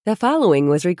The following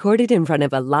was recorded in front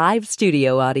of a live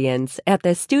studio audience at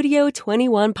the Studio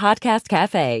 21 Podcast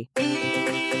Cafe.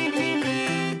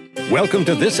 Welcome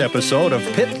to this episode of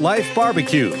Pit Life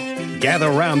Barbecue. Gather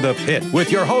around the pit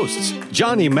with your hosts,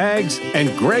 Johnny Maggs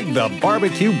and Greg the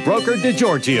Barbecue Broker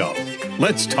DiGiorgio.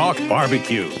 Let's talk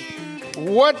barbecue.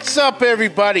 What's up,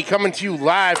 everybody? Coming to you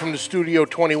live from the Studio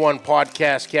 21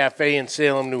 Podcast Cafe in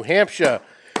Salem, New Hampshire.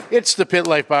 It's the Pit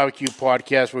Life Barbecue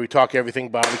Podcast, where we talk everything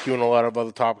barbecue and a lot of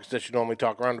other topics that you normally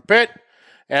talk around the pit.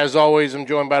 As always, I'm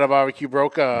joined by the Barbecue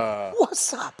Broker.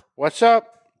 What's up? What's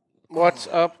up? What's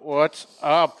up? What's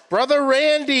up? Brother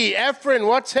Randy Efren,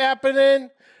 what's happening?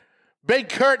 Big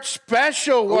Kurt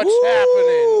Special, what's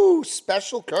happening?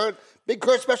 Special Kurt. Big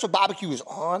Kurt Special Barbecue is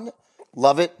on.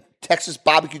 Love it. Texas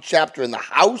Barbecue Chapter in the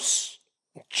house.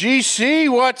 GC,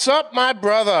 what's up, my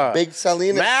brother? Big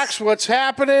Salinas. Max, what's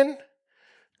happening?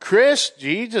 Chris,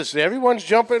 Jesus, everyone's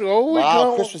jumping. Oh,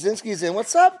 wow, Chris Wazinski's in.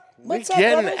 What's up? What's up,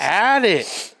 getting brothers? at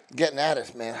it. Getting at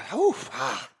it, man. Oof.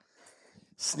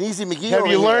 Sneezy McGee. Have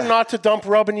you learned not to dump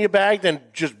rub in your bag, then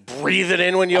just breathe it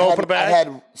in when you open a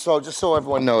bag? Just so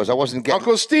everyone knows,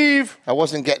 Uncle Steve. I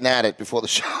wasn't getting at it before the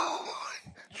show.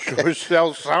 Sure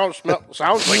sounds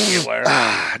like you were.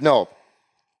 No.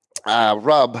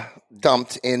 Rub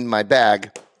dumped in my bag,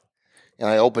 and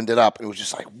I opened it up, and it was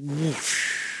just like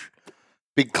whoosh.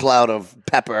 Big cloud of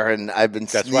pepper, and I've been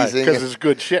sneezing. That's right, because it's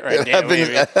good shit right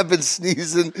there. I've been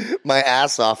sneezing my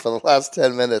ass off for the last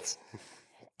 10 minutes.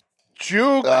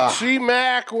 Juke,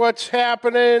 C-Mac, what's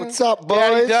happening? What's up, boys?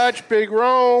 Daddy Dutch, Big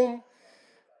Rome.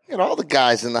 Got all the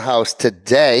guys in the house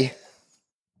today.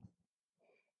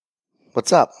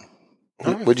 What's up?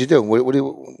 What'd you do? What are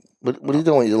you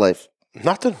doing with your life?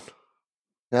 Nothing.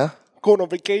 Yeah? Going on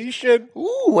vacation.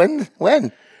 Ooh,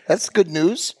 when? That's good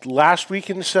news. Last week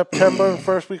in September,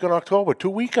 first week in October, 2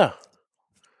 weeker.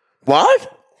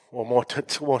 What? Well,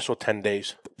 more so 10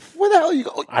 days. Where the hell are you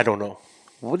going? I don't know.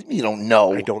 What do you mean you don't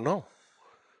know? I don't know.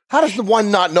 How does the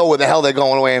one not know where the hell they're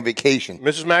going away on vacation?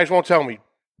 Mrs. Maggs won't tell me.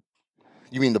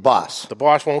 You mean the boss? The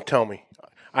boss won't tell me.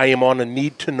 I am on a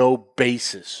need-to-know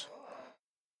basis.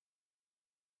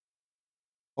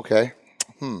 Okay.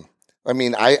 I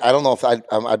mean, I don't know if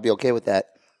I'd be okay with that.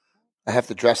 I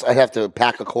have to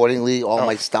pack accordingly, all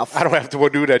my stuff. I don't have to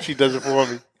do that. She does it for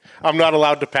me. I'm not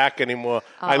allowed to pack anymore.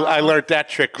 I learned that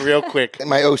trick real quick.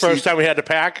 My OCD, first time we had to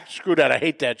pack, screw that. I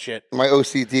hate that shit. My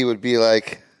OCD would be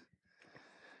like,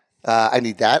 I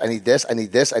need that, I need this, I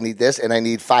need this, I need this, and I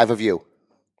need 5 of you.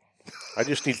 I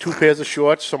just need 2 pairs of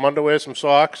shorts, some underwear, some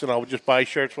socks, and I'll just buy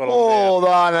shirts while I'm there. Hold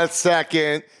on a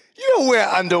second. You don't wear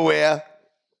underwear.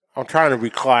 I'm trying to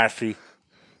be classy.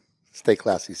 Stay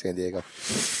classy, San Diego.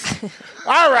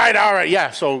 All right.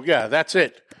 Yeah, that's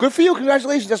it. Good for you.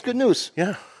 Congratulations. That's good news.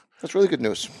 Yeah. That's really good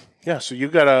news. Yeah, so you're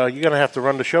gonna have to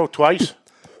run the show twice.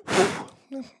 I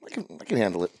can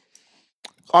handle it.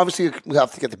 Obviously, we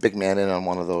have to get the big man in on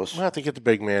one of those. We'll have to get the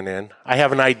big man in. I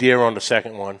have an idea on the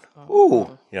second one.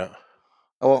 Ooh. Yeah.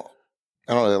 Well,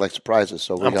 I don't really like surprises,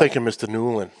 so I'm thinking Mr.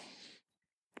 Newland.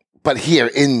 But here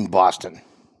in Boston.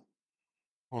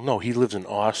 Well, no, he lives in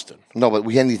Austin. No, but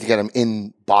we need to get him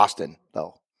in Boston,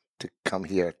 though, to come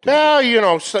here. So you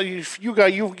do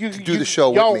the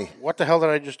show with me. What the hell did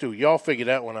I just do? Y'all figure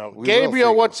that one out.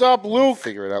 Gabriel, what's up? Luke,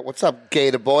 figure it out. What's up,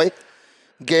 Gator boy?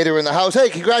 Gator in the house. Hey,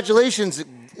 congratulations,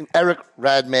 Eric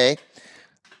Radmay,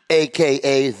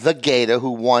 a.k.a. The Gator,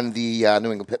 who won the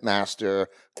New England Pitmaster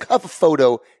Cover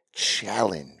Photo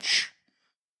Challenge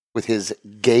with his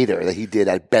gator that he did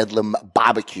at Bedlam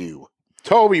Barbecue.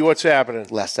 Toby, what's happening?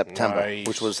 Last September, nice.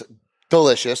 Which was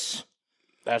delicious.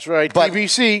 That's right, but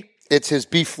TBC. It's his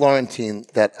beef Florentine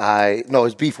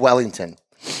his beef Wellington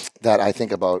that I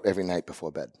think about every night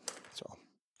before bed. So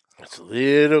it's a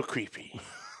little creepy.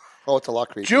 Oh, it's a lot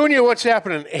creepy. Junior, what's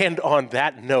happening? And on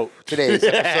that note, today's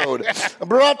episode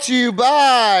brought to you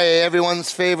by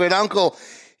everyone's favorite uncle.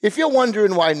 If you're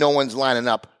wondering why no one's lining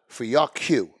up for your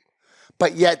queue,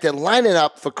 but yet they're lining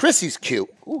up for Chrissy's queue.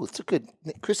 Ooh, it's a good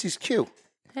Chrissy's queue.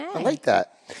 Hey. I like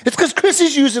that. It's because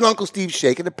Chrissy's using Uncle Steve's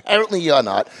shake, and apparently you're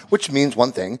not, which means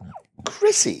one thing.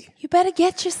 Chrissy. You better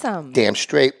get you some. Damn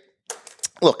straight.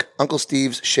 Look, Uncle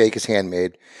Steve's shake is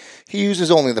handmade. He uses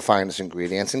only the finest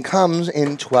ingredients and comes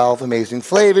in 12 amazing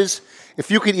flavors. If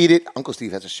you could eat it, Uncle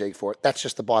Steve has a shake for it. That's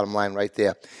just the bottom line right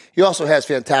there. He also has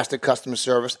fantastic customer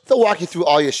service. They'll walk you through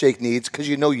all your shake needs because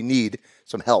you know you need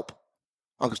some help.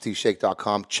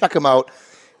 UncleSteveShake.com. Check him out.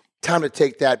 Time to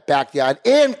take that backyard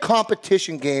and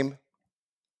competition game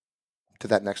to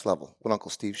that next level with Uncle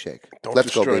Steve Shake. Don't Let's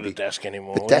destroy go, baby. the desk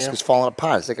anymore. The desk is falling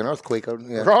apart. It's like an earthquake.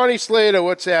 Yeah. Ronnie Slater,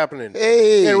 what's happening?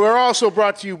 Hey. And we're also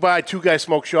brought to you by Two Guys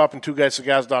Smoke Shop and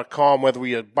TwoGuysCigars.com. Whether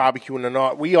we are barbecuing or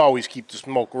not, we always keep the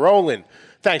smoke rolling.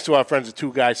 Thanks to our friends at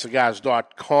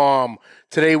TwoGuysCigars.com.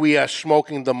 Today we are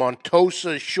smoking the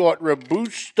Montosa Short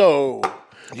Robusto.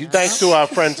 Thanks to our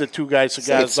friends at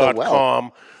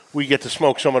TwoGuysCigars.com. We get to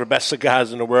smoke some of the best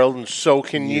cigars in the world, and so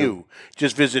can you.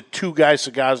 Just visit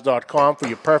TwoGuysCigars.com for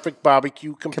your perfect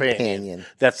barbecue companion.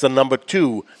 That's the number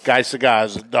 2,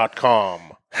 GuysCigars.com.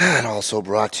 And also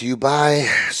brought to you by,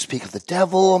 speak of the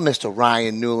devil, Mr.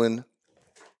 Ryan Newland,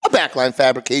 a Backline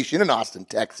Fabrication in Austin,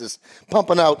 Texas,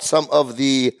 pumping out some of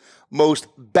the most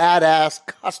badass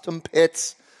custom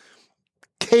pits,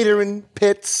 catering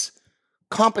pits,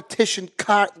 competition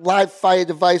cart, live fire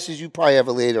devices you probably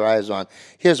ever laid your eyes on.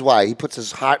 Here's why. He puts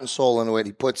his heart and soul into it.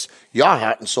 He puts your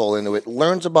heart and soul into it,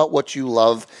 learns about what you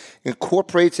love,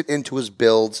 incorporates it into his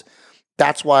builds.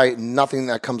 That's why nothing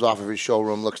that comes off of his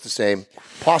showroom looks the same.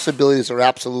 Possibilities are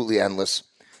absolutely endless.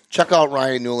 Check out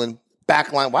Ryan Newland,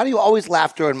 Backline. Why do you always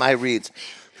laugh during my reads?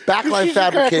 Backline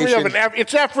Fabrication.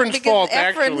 It's Efren's fault,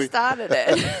 Efren actually. started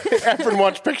it. Efren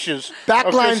wants pictures.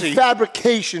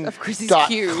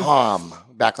 BacklineFabrication.com.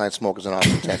 Backline Smokers in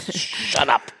Austin, Texas. Shut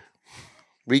up.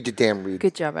 Read your damn read.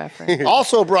 Good job, Efren.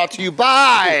 Also brought to you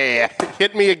by...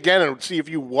 Hit me again and see if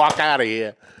you walk out of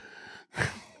here.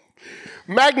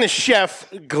 Magnus Chef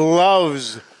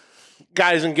gloves,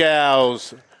 guys and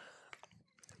gals.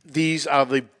 These are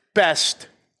the best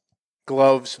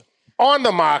gloves on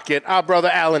the market. Our brother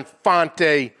Alan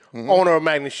Fonte, owner of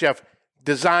Magnus Chef,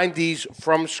 designed these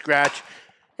from scratch.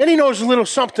 And he knows a little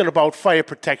something about fire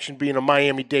protection, being a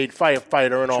Miami-Dade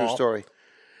firefighter and all. True story.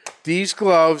 These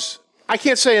gloves, I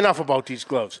can't say enough about these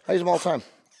gloves. I use them all the time.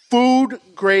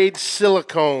 Food-grade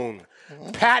silicone,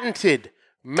 patented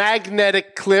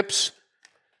magnetic clips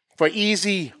for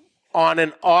easy on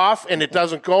and off, and it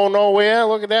doesn't go nowhere.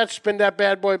 Look at that. Spin that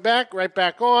bad boy back, right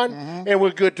back on, and we're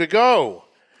good to go.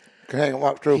 Okay,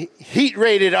 walk through. Heat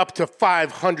rated up to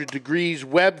 500 degrees.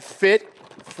 Web fit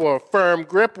for a firm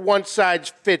grip. One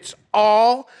size fits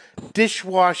all.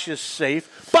 Dishwasher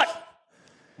safe. But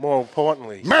more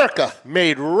importantly, America.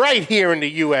 made right here in the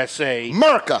USA.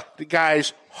 America. The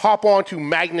guys, hop on to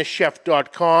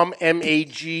magnuschef.com,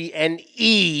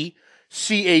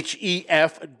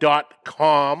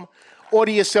 MAGNECHEF.com.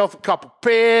 Order yourself a couple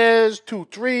pairs, 2,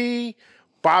 3.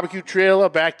 Barbecue trailer,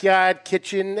 backyard,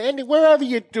 kitchen, and wherever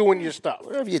you're doing your stuff.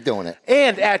 Wherever you're doing it.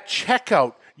 And at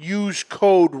checkout, use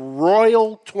code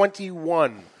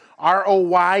ROYAL21,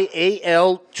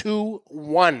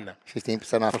 ROYAL21.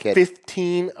 15% off, kid.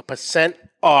 15%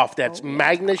 off. That's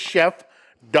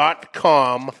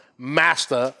magnuschef.com.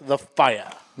 Master the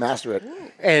fire. Master it.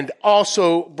 And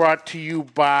also brought to you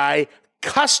by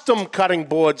Custom Cutting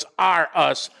Boards R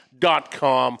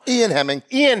Us.com. Ian Hemming.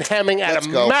 Ian Hemming out of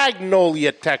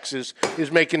Magnolia, Texas,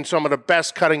 is making some of the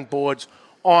best cutting boards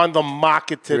on the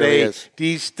market today. Really is.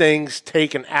 These things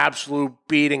take an absolute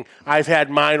beating. I've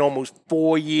had mine almost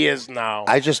 4 years now.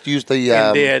 I just used the...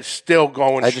 and they're still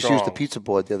going I just strong. used the pizza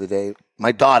board the other day.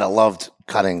 My daughter loved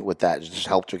cutting with that. It just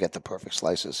helped her get the perfect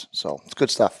slices. So it's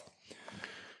good stuff.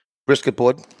 Brisket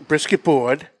board. Brisket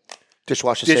board.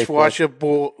 Dishwasher board.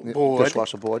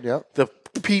 Dishwasher board, yeah. The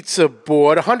pizza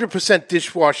board, 100%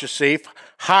 dishwasher safe,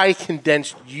 high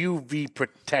condensed UV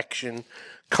protection,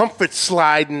 comfort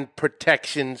sliding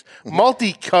protections,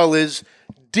 multicolors,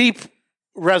 deep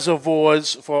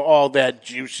reservoirs for all that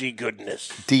juicy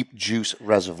goodness. Deep juice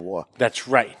reservoir. That's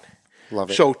right.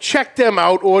 Love it. So check them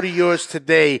out. Order yours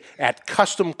today at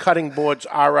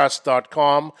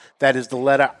CustomCuttingBoardsRUs.com. That is the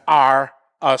letter R,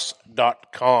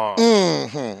 us.com.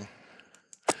 Mm-hmm.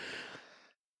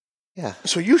 Yeah.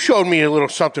 So you showed me a little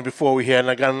something before we had,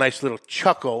 and I got a nice little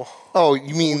chuckle. Oh,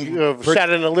 you mean A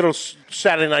little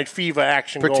Saturday Night Fever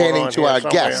action pertaining going on to here our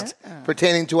somewhere. guest?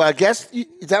 Pertaining to our guest?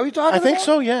 Is that what you're talking I about? think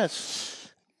so, yes.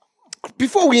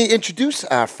 Before we introduce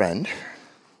our friend,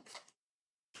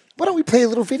 why don't we play a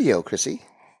little video, Chrissy?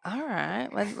 All right.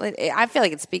 I feel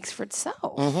like it speaks for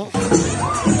itself.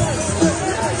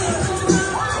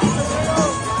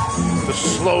 The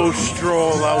slow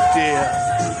stroll out there.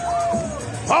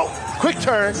 Oh, quick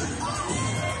turn.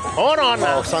 Hold on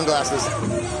now. Oh, sunglasses.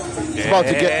 It's about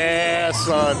to get... Yeah,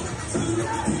 son.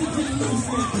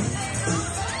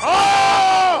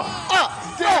 Oh!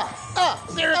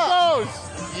 There it goes.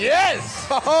 Yes.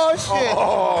 Oh, shit.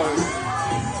 Oh,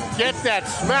 get that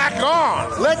smack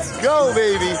on. Let's go,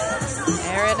 baby.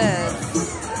 There it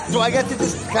is. Do I get to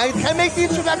just... Can I make the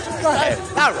introduction? Go ahead.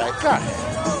 All right, go ahead.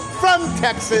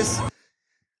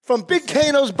 From from Big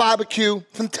Kano's Barbecue,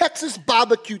 from Texas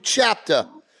Barbecue Chapter.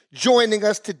 Joining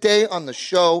us today on the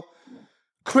show,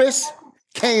 Chris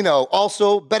Kano,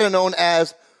 also better known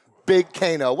as Big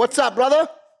Kano. What's up, brother?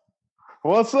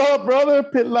 What's up, brother?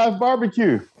 Pit Life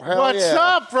Barbecue. What's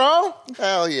up, bro?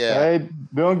 Hell yeah. Hey,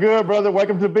 doing good, brother.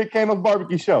 Welcome to Big Kano's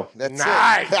Barbecue Show. That's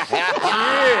Nice. it.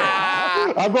 Yeah.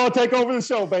 I'm going to take over the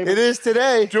show, baby. It is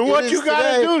today. Do what you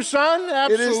got to do, son.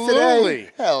 It is Absolutely. today.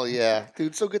 Hell yeah.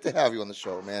 Dude, so good to have you on the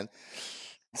show, man.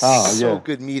 Oh, So yeah.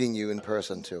 good meeting you in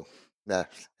person, too. Nah,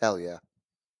 hell yeah.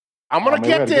 I'm going to man, we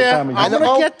get had a good there. time in I'm here.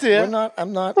 going to get there.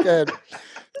 I'm not good.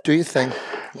 Do your thing.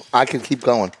 I can keep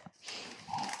going.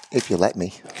 If you let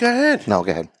me. Go ahead. No,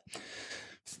 go ahead.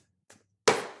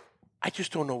 I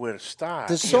just don't know where to start.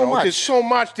 There's You so know, much. There's so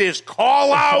much. There's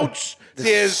call-outs.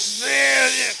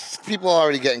 There's... People are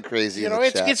already getting crazy You in know,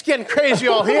 the chat. it's getting crazy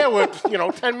all here with,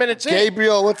 10 minutes in.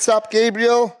 Gabriel, what's up,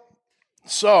 Gabriel?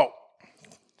 So,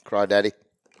 Crawdaddy.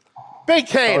 Big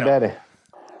Oh, Kano. daddy.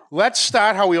 Let's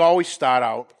start how we always start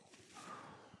out.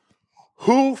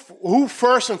 Who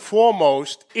first and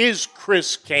foremost is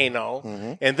Chris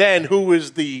Kano, and then who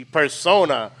is the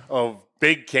persona of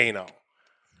Big Kano?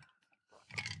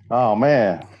 Oh,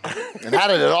 man. And how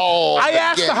did it all I begin?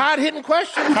 asked the hard-hitting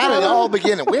question. How did it all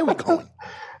begin and where are we going?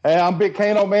 Hey, I'm Big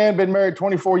Kano, man. Been married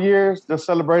 24 years. Just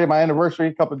celebrated my anniversary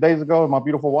a couple of days ago with my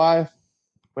beautiful wife.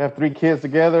 We have 3 kids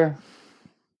together.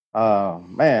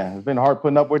 Man, it's been hard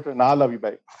putting up with her. No, I love you,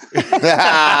 babe.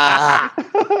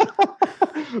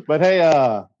 But hey,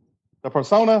 the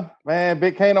persona, man,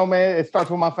 Big Kano, man, it starts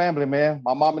with my family, man.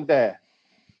 My mom and dad.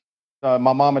 My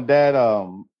mom and dad,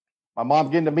 my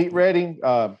mom's getting the meat ready,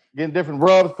 getting different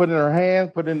rubs, putting it in her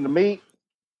hands, putting it in the meat,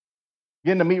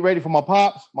 getting the meat ready for my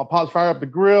pops. My pops fire up the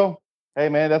grill. Hey,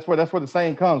 man, that's where the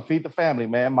saying comes. Feed the family,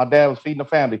 man. My dad was feeding the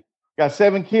family. Got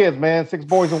 7 kids, man, 6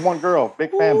 boys and 1 girl.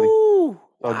 Big family. Ooh,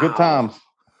 So good times.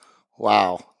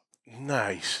 Wow.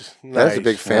 nice. That's a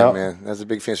big fan, Yep. man. That's a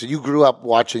big fan. So you grew up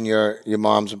watching your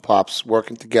moms and pops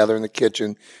working together in the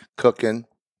kitchen, cooking.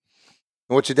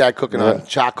 And what's your dad cooking on?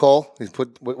 Charcoal? He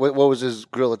put what was his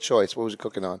grill of choice? What was he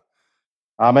cooking on?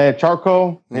 Man,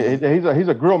 charcoal. He's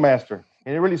a grill master. He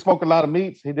didn't really smoke a lot of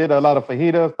meats. He did a lot of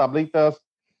fajitas, tablitas,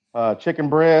 chicken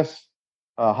breasts,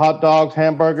 hot dogs,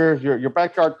 hamburgers. Your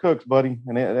backyard cooks, buddy.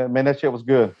 And man, that shit was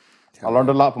good. I learned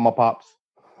a lot from my pops.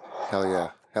 Hell yeah.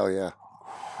 Hell yeah.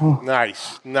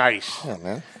 Nice. Yeah,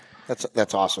 man.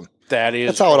 That's awesome. That is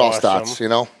That's how it all awesome. starts,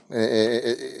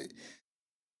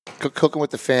 cooking with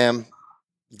the fam,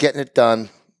 getting it done.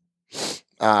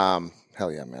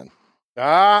 Hell yeah, man.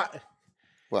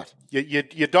 What?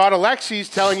 Your daughter Lexi's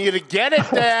telling you to get it,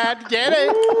 Dad. Get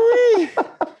it.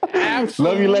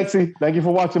 Love you, Lexi. Thank you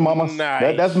for watching, Mama.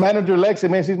 Nice. That's manager Lexi,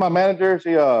 man. She's my manager.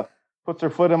 She puts her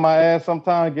foot in my ass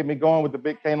sometimes, get me going with the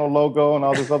Big Kano logo and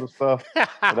all this other stuff. So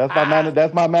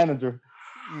that's my manager.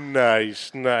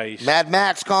 Nice. Mad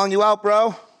Max calling you out,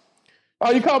 bro. Oh,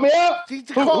 you called me out? Who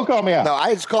called me out? No,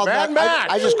 I just called Mad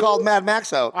Max. I just called Mad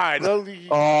Max out. All right. No,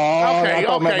 I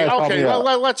thought Mad Max called me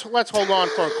out. Let's hold on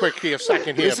for a quick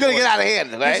second here. It's gonna get out of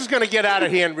hand, right? This is going to get out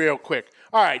of hand real quick.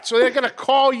 All right, so they're going to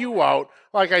call you out.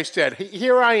 Like I said,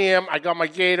 here I am. I got my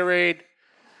Gatorade.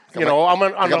 I'm on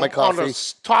got my the coffee.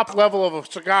 top level of a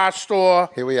cigar store.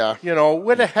 Here we are.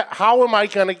 Where am I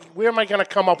gonna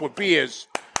come up with beers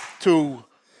to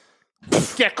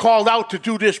get called out to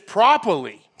do this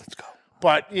properly? Let's go.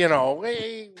 But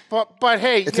hey,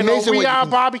 It's amazing we what you are can-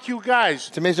 barbecue guys,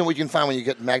 It's amazing what you can find when you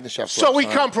get Magna Chef. so we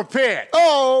folks, huh? come prepared.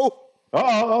 Oh,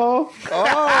 Oh,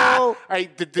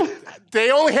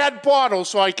 They only had bottles,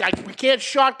 so we can't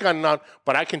shotgun none,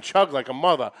 but I can chug like a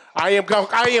mother. I am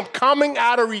coming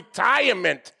out of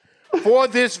retirement for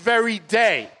this very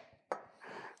day.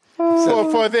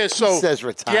 For this, so says get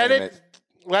retirement.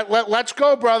 it. Let's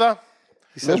go, brother.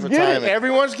 he says Let's get it. retirement.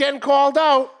 Everyone's getting called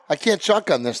out. I can't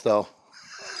shotgun this though.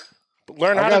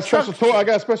 Learn I how got a to special chug. toy. I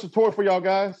got a special toy for y'all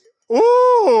guys.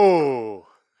 Ooh.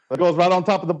 That goes right on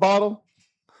top of the bottle.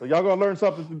 So y'all gonna learn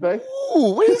something today.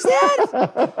 Ooh, what is that?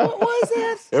 what is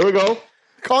that? Here we go.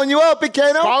 Calling you out, Big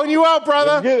Kano. Calling you out,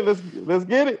 brother. Let's get it. Let's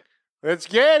get it. Let's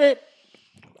get it.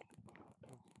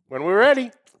 When we're ready.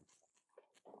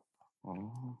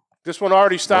 This one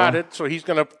already started, so he's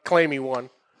going to claim he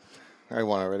won. I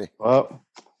won already. Well,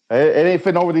 it ain't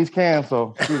fitting over these cans,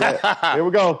 so do that. Here we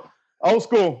go. Old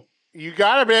school. You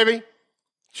got it, baby.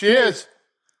 Cheers.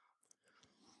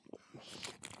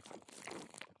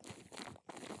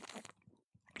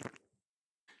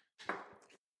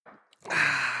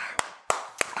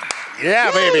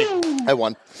 Yeah, baby. I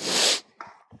won.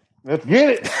 Let's get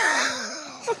it.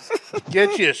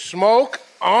 Get your smoke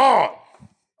on.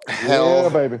 Yeah, Hell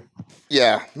baby.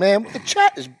 yeah, man. The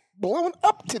chat is blowing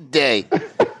up today.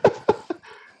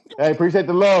 Hey, appreciate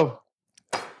the love.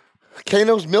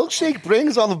 Kano's milkshake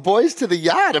brings all the boys to the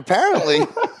yard, apparently.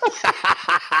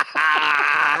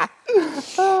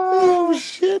 Oh,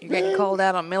 shit, You're getting man. cold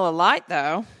out on Miller Lite,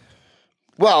 though.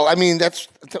 Well, I mean, you guys,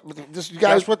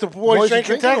 That's what the boys drink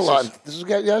in are drinking a lot. Texas. This is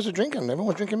what you guys are drinking.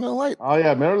 Everyone's drinking Miller Lite. Oh,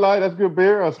 yeah, Miller Lite, that's good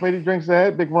beer. Smitty drinks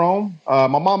that, Big Rome. My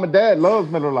mom and dad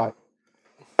loves Miller Lite.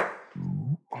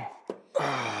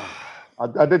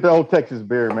 I did the old Texas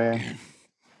beer, man.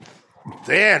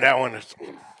 Damn, that one is.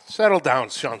 Settle down,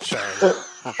 sunshine.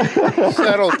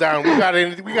 Settle down.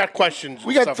 We got questions.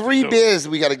 We and got stuff to 3 do. beers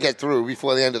we got to get through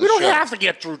before the end of the We show. don't have to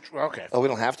get through. Okay. Oh, we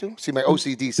don't have to? See, my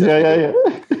OCD says we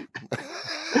do.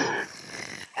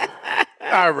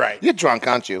 Yeah. All right. You're drunk,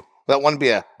 aren't you? That one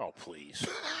beer. Oh, please.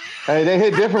 Hey, they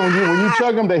hit different when you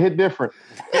chug them. They hit different.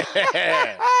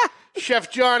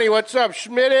 Chef Johnny, what's up?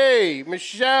 Schmitty,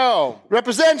 Michelle,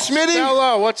 Represent, Schmitty.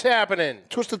 Stella, what's happening?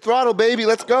 Twisted throttle, baby.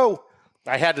 Let's go.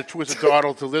 I had to twist a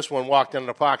throttle till this one walked into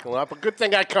the parking lot, but good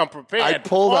thing I come prepared I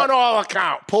pulled on up. all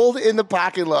accounts. Pulled in the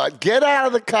parking lot. Get out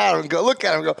of the car and go. Look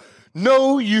at him and go,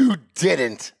 no, you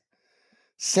didn't.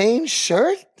 Same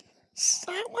shirt?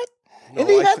 What? No, And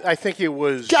he had, I think it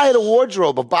was. guy had a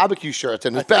wardrobe of barbecue shirts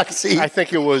in his back seat. I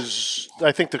think it was.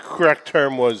 I think the correct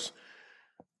term was.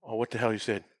 Oh, what the hell you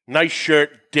said? Nice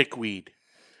shirt, dickweed.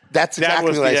 That's That exactly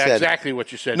was what I said. exactly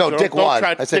what you said. No, Don't dickwad.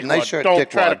 try- I said nice dickwad. shirt, Don't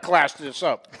try to dickwad. class this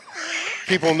up.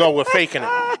 People know we're faking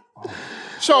it.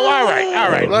 So, all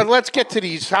right. Let's get to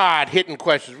these hard-hitting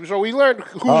questions. So we learned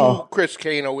who Chris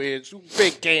Kano is, who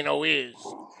Big Kano is.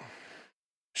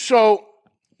 So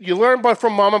you learn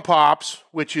from mom and pops,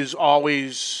 which is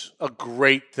always a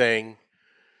great thing.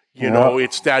 You know,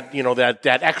 it's that,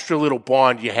 that extra little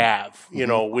bond you have,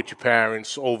 with your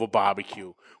parents over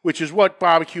barbecue, which is what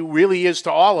barbecue really is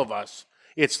to all of us.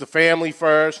 It's the family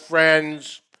first,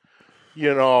 friends,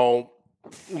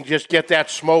 just get that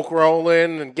smoke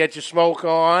rolling and get your smoke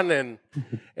on and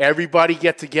everybody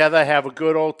get together, have a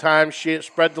good old time,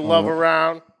 spread the love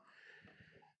around.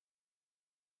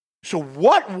 So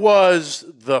what was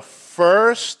the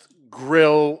first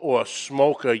grill or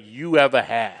smoker you ever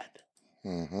had?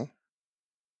 Mm-hmm.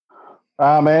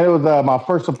 Man, it was my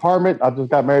first apartment. I just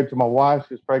got married to my wife.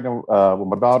 She was pregnant with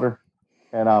my daughter.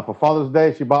 And for Father's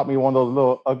Day, she bought me one of those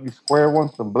little ugly square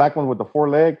ones, the black one with the 4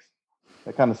 legs.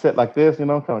 They kind of sit like this,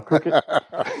 kind of crooked.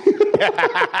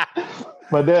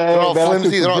 But They're all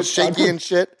flimsy, they're all shaky and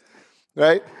shit,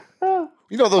 right?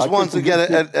 You know those ones that get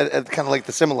at kind of like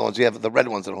the similar ones. You have the red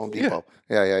ones at Home Depot.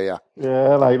 Yeah.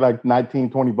 Yeah, like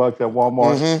 $19, $20 at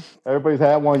Walmart. Mm-hmm. Everybody's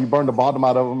had one. You burn the bottom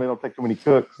out of them. They don't take too many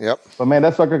cooks. Yep. But man,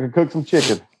 that sucker can cook some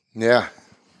chicken. Yeah.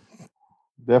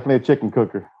 Definitely a chicken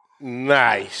cooker.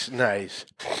 Nice. That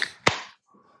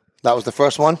was the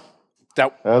first one?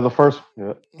 That was the first.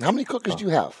 Yeah. How many cookers do you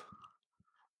have?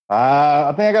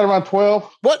 I think I got around 12.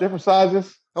 What? Different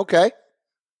sizes. Okay.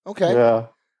 Yeah.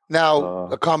 Now,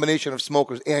 a combination of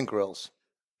smokers and grills.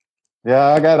 Yeah,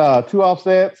 I got 2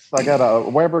 offsets. I got a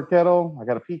Weber kettle. I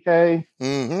got a PK.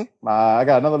 Mm-hmm. I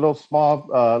got another little small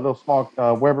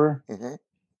Weber. Mm-hmm.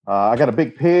 I got a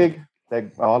big pig. I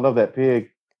love that pig.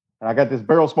 And I got this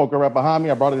barrel smoker right behind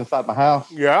me. I brought it inside my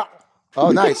house. Yeah.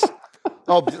 Oh, nice.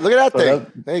 Oh, look at that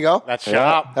thing. There you go. That's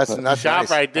sharp. That's sharp nice.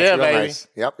 right there, That's real baby. nice.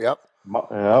 Yep. Yep.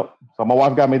 So my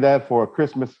wife got me that for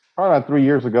Christmas, probably like 3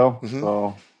 years ago. Mm-hmm.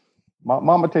 So my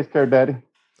mama takes care of daddy.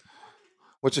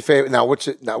 What's your favorite? Now, what's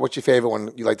your favorite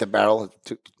one? You like the barrel?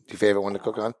 Your favorite one to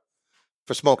cook on?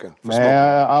 For smoking?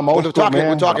 I'm old school, man.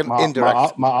 We're talking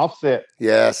indirect. My offset.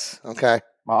 Yes. Okay.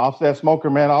 My offset smoker,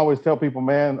 man. I always tell people,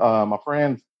 man, my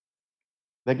friends,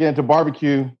 they get into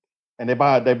barbecue and they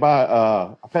buy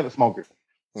a pellet smoker.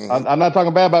 Mm-hmm. I'm not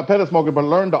talking bad about pellet smoker, but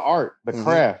learn the art, the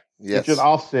craft. Yes. Get you an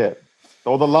offset.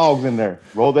 Throw the logs in there.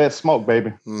 Roll that smoke, baby.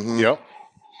 Mm-hmm. Yep.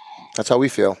 That's how we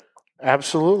feel.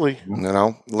 Absolutely.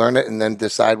 Learn it and then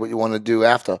decide what you want to do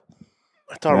after.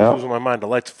 I thought I was losing my mind. The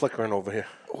light's flickering over here.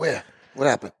 Where? What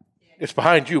happened? It's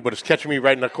behind you, but it's catching me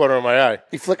right in the corner of my eye.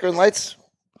 You flickering lights?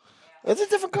 That's a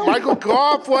different color. Michael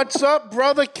Goff, what's up,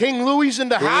 brother? King Louie's in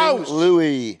the house.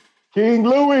 Louis. King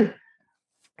Louis.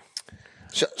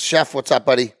 Chef, what's up,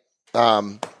 buddy?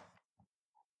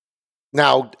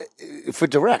 Now, for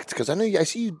direct, because I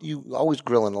see you always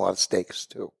grilling a lot of steaks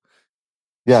too.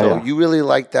 Yeah, So you really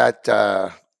like that?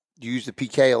 You use the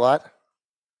PK a lot.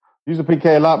 Use the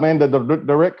PK a lot, man. The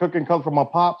direct cooking comes from my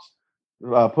pops,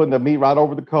 putting the meat right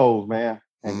over the coals, man,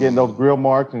 and getting those grill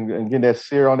marks and getting that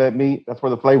sear on that meat. That's where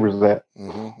the flavor is at.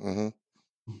 Mm-hmm, mm-hmm.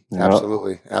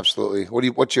 Yep. Absolutely.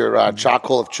 What's your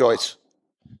charcoal of choice?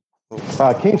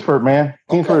 Kingsford, man.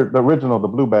 Kingsford, the original, the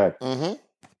blue bag. Mm-hmm.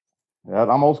 Yeah,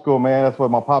 I'm old school, man. That's what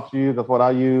my pops use. That's what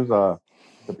I use. The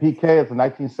PK, it's a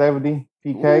 1970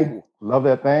 PK. Ooh. Love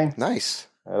that thing. Nice.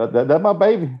 That's my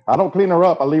baby. I don't clean her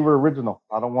up. I leave her original.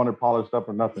 I don't want her polished up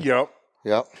or nothing. Yep.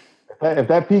 Yep. If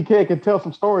that PK can tell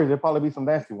some stories, there'll probably be some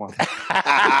nasty ones.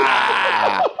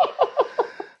 I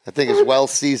think it's well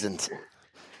seasoned.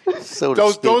 So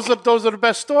to speak. those are the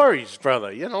best stories,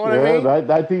 brother. You know what I mean?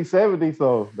 1970.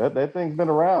 So that thing's been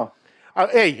around.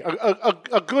 Hey,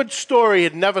 a good story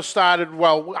had never started.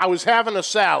 Well, I was having a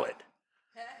salad.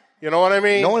 You know what I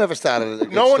mean? No one ever started a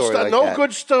good story like no that.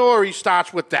 good story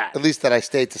starts with that. At least that I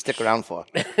stayed to stick around for.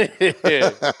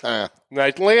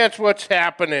 Nice, Lance. What's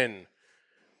happening?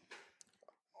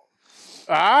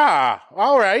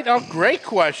 All right. Oh, great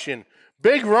question.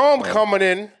 Big Rome coming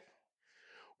in.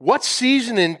 What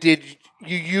seasoning did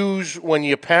you use when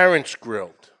your parents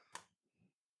grilled?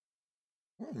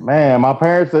 Man, my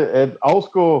parents at old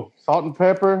school, salt and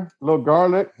pepper, a little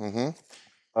garlic, a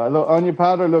little onion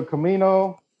powder, a little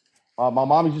Camino. My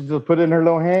mom used to just put it in her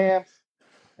little hands,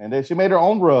 and then she made her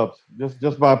own rubs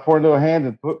just by pouring little hands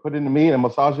and put it in the meat and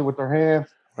massage it with her hands.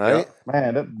 Right?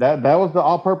 Man, that was the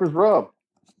all-purpose rub.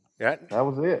 Yeah. That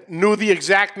was it. Knew the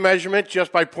exact measurement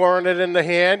just by pouring it in the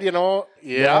hand, you know?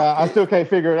 Yeah. I still can't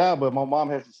figure it out, but my mom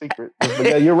has a secret. But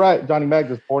yeah, you're right. Johnny Mac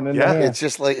just pouring it in the hand. It's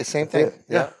just like the same thing.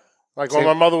 Yeah. Like when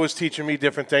my mother was teaching me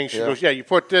different things, she goes, you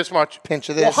put this much. Pinch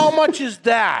of Well, this. how much is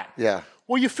that? Yeah.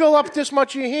 Well, you fill up this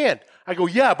much in your hand. I go,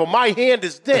 yeah, but my hand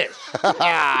is this. Her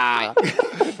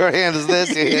hand is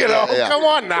this. You know, come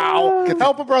on now.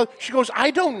 Help a brother. She goes,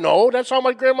 I don't know. That's how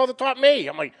my grandmother taught me.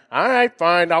 I'm like, all right,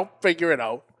 fine. I'll figure it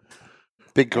out.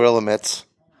 Big gorilla mitts.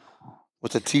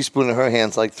 With a teaspoon in her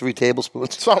hands, like 3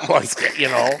 tablespoons. Something like that, you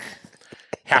know.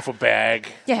 Half a bag.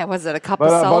 Yeah, was it a cup of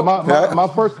But salt? my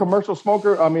first commercial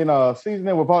smoker,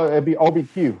 seasoning would probably be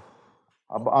OBQ.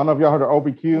 I don't know if y'all heard of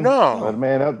OBQ. No. But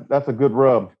man, that's a good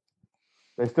rub.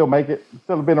 They still make it.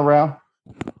 Still been around.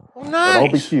 Oh,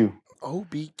 nice. But OBQ.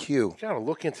 OBQ. Gotta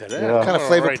look into that. Yeah. What kind of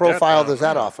flavor profile does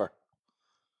that offer?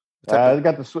 It's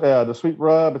got the sweet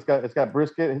rub. It's got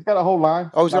brisket. He's got a whole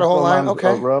line. Oh, he's got a whole line?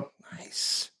 Okay. Rub.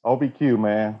 Nice. OBQ,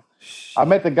 man. I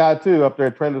met the guy too up there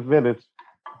at Trailers Village.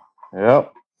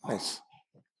 Yep. Nice.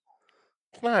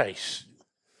 Nice.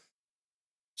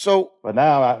 So, But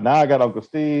now I got Uncle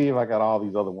Steve. I got all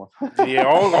these other ones. Yeah.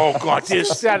 Oh God.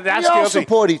 That's we the all other thing.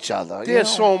 support each other. There's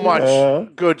so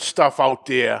much good stuff out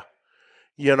there.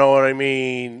 You know what I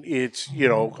mean? It's,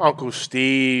 Uncle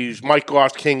Steve's, Mike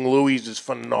Goss, King Louis is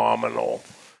phenomenal.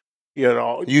 You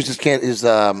know, He used his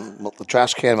the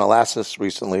trash can molasses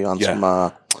recently on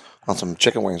some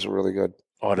chicken wings. Were really good.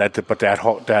 oh, that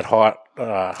hot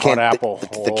apple.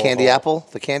 The candy apple.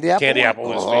 The candy apple. Candy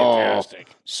apple is fantastic.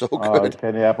 So good.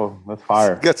 Candy apple. That's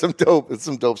fire. Got some dope. It's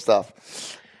some dope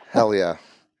stuff. Hell yeah.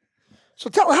 So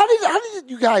how did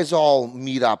you guys all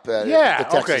meet up at the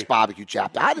Texas Barbecue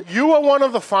chapter? You are one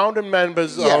of the founding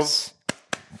members Yes.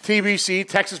 of TBC,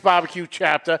 Texas Barbecue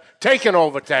Chapter, taking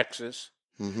over Texas.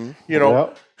 Mm-hmm.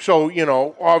 So,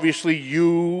 obviously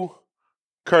you,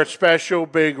 Kurt Special,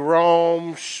 Big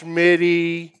Rome,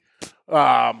 Schmitty, who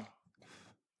am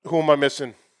I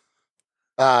missing?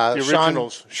 The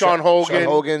originals. Sean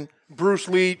Hogan. Bruce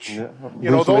Leach. Yeah.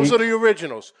 Those are the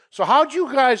originals. So how'd you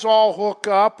guys all hook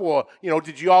up? Or,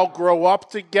 did you all grow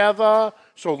up together?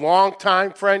 So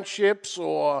long-time friendships,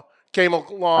 or came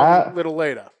along a little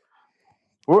later?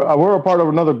 We're a part of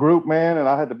another group, man, and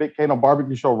I had the Big Kano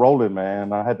barbecue show rolling,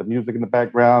 man. I had the music in the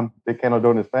background, Big Kano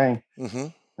doing his thing. Mm-hmm.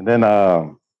 And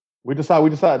then we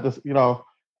decided to,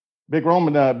 Big Rome,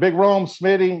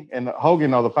 Smitty, and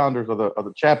Hogan are the founders of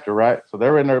the chapter, right? So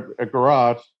they're in their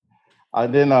garage.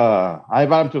 And then I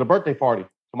invited them to the birthday party,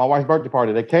 to my wife's birthday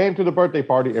party. They came to the birthday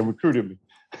party and recruited me.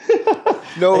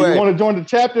 No way. You want to join the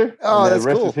chapter? Oh, and that's the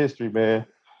rest cool. is history, man.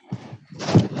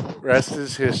 Rest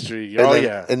is history. And Oh, then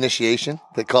yeah. Initiation.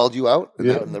 They called you out,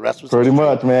 and the rest was Pretty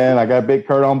much, man. I got Big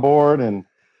Kurt on board, and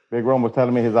Big Rome was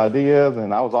telling me his ideas,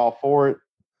 and I was all for it.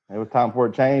 It was time for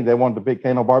a change. They wanted the Big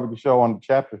Kano barbecue show on the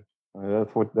chapter.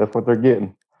 That's what they're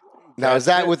getting. Now, is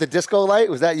that with the disco light?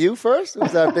 Was that you first? Or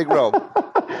was that Big Rome?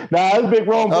 Nah, it's Big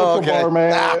Rome virtual okay. bar,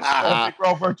 man. That's Big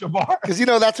Rome virtual bar. Because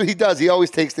that's what he does. He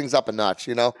always takes things up a notch.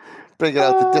 Bring it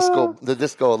out the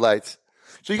disco lights.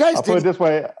 So you guys I'll put it did this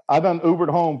way: I done Ubered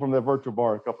home from that virtual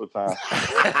bar a couple of times.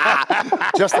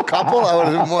 just a couple. I would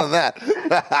have done more than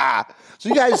that. So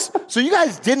you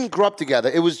guys didn't grow up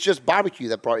together. It was just barbecue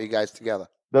that brought you guys together.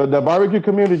 The barbecue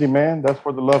community, man. That's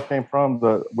where the love came from.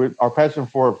 Our passion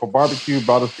for barbecue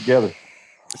brought us together.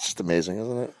 It's just amazing,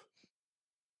 isn't it?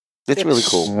 It's really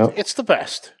cool. Yep. It's the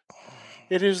best.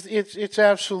 It is. It's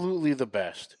absolutely the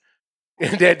best.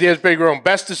 And there's Big Rome.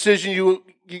 Best decision you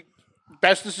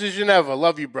Best decision ever.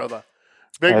 Love you, brother.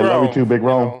 Big I Rome. love you too, Big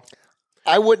Rome. know.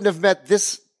 I wouldn't have met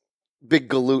this big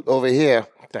galoot over here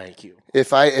Thank you.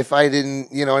 if I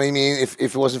didn't, you know what I mean? If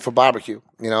it wasn't for barbecue,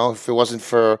 if it wasn't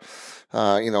for,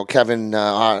 Kevin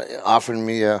offering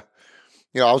me I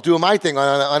was doing my thing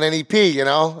on NEP,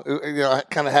 I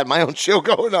kind of had my own show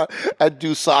going on. I'd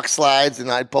do sock slides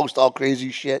and I'd post all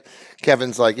crazy shit.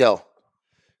 Kevin's like, yo,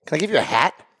 can I give you a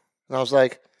hat? And I was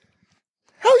like,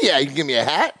 hell yeah, you can give me a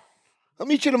hat. I'll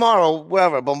meet you tomorrow,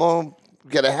 whatever. Boom, boom,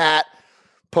 get a hat,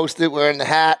 post it, wearing the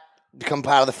hat, become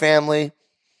part of the family.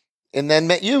 And then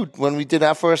met you when we did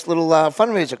our first little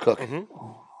fundraiser cook. Mm-hmm.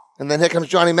 And then here comes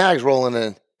Johnny Maggs rolling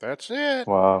in. That's it.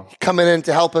 Wow. Coming in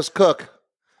to help us cook.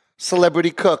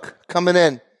 Celebrity cook coming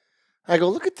in. I go,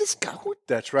 look at this guy.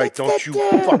 That's right. That's Don't you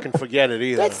fucking forget it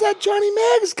either. That's that Johnny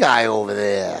Maggs guy over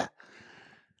there.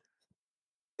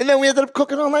 And then we ended up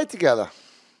cooking all night together.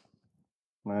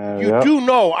 Man, You do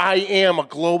know I am a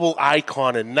global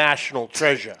icon and national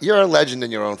treasure. You're a legend in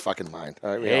your own fucking mind.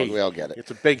 All right, Hey, we all get it. It's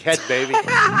a big head, baby.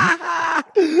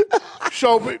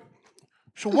 So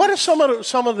what are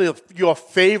some of your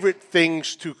favorite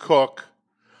things to cook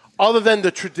other than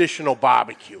the traditional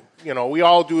barbecue? We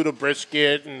all do the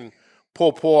brisket and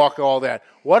pulled pork, all that.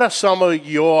 What are some of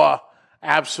your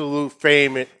absolute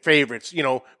favorites?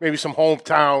 Maybe some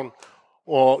hometown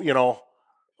or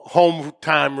home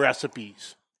time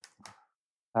recipes.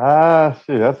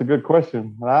 Shit, that's a good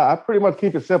question. I pretty much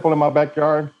keep it simple in my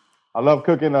backyard. I love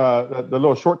cooking the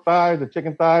little short thighs, the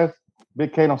chicken thighs,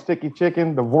 Big Kano sticky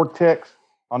chicken, the Vortex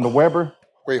on the Weber.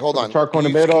 Wait, hold on. Charcoal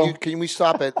in the middle. Can we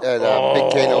stop at Big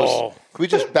Kano's? Can we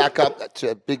just back up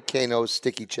to Big Kano's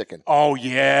sticky chicken? Oh,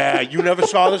 yeah. You never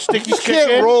saw the sticky You chicken?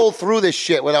 can't roll through this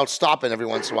shit without stopping every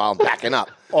once in a while and backing up.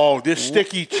 Oh, this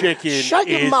sticky chicken. Shut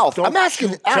your mouth. Don't I'm asking.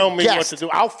 you tell me what guest to do.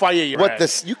 I'll fire you.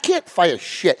 You can't fire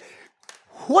shit.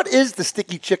 What is the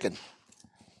sticky chicken?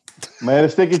 Man, the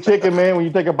sticky chicken, man, when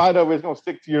you take a bite of it, it's going to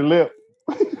stick to your lip.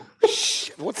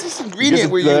 What's this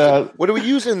ingredient we're using? What are we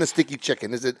using in the sticky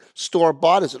chicken? Is it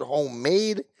store-bought? Is it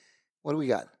homemade? What do we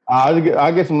got?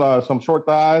 I get some short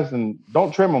thighs and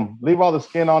don't trim them. Leave all the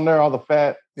skin on there, all the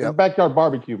fat. Yep. It's backyard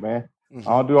barbecue, man. Mm-hmm.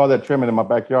 I'll do all that trimming in my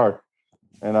backyard.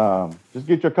 And just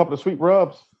get you a couple of sweet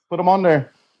rubs, put them on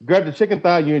there. Grab the chicken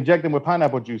thigh, you inject them with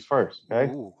pineapple juice first,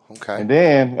 okay? Ooh, okay. And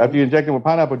then after you inject them with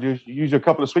pineapple juice, you use your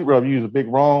couple of sweet rubs. You use a Big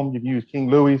Rome, you can use King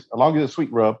Louis, as long as it's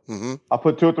sweet rub. Mm-hmm. I'll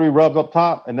put 2 or 3 rubs up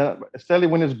top, and then steadily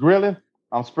when it's grilling,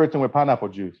 I'm spritzing with pineapple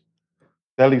juice.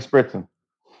 Steadily spritzing.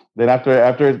 Then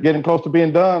after it's getting close to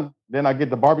being done, then I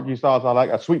get the barbecue sauce. I like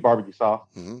a sweet barbecue sauce.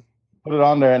 Mm-hmm. Put it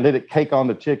on there and let it cake on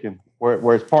the chicken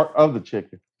where it's part of the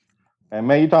chicken. And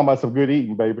man, you're talking about some good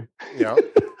eating, baby. Yeah.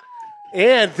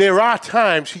 And there are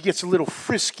times he gets a little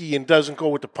frisky and doesn't go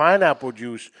with the pineapple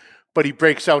juice, but he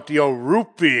breaks out the old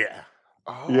root beer.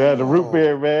 Oh. Yeah, the root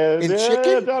beer, man. In yeah,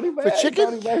 chicken? Johnny For Mag,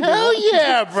 chicken? Johnny Mag, Hell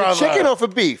yeah, brother. For chicken or for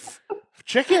beef?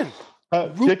 Chicken.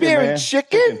 Root chicken, beer man. and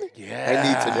chicken? Yeah. I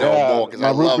need to know more because I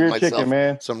root love beer myself chicken,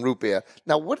 man. some root beer.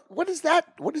 Now, what is that?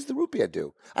 What does the root beer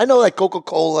do? I know like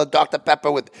Coca-Cola, Dr.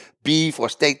 Pepper with beef or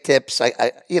steak tips.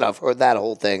 I've heard that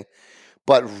whole thing.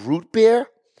 But root beer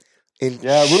in root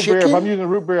chicken? beer. If I'm using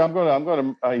root beer, I'm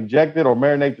gonna inject it or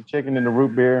marinate the chicken in the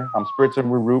root beer. I'm spritzing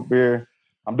with root beer.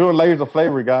 I'm doing layers of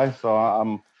flavor, guys. So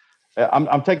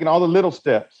I'm taking all the little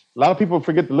steps. A lot of people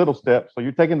forget the little steps. So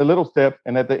you're taking the little steps,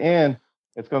 and at the end,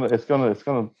 it's gonna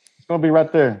be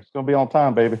right there. It's gonna be on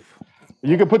time, baby.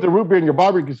 You can put the root beer in your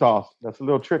barbecue sauce. That's a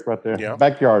little trick right there. Yeah.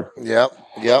 Backyard. Yep.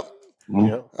 Mm-hmm.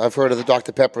 Yeah. I've heard of the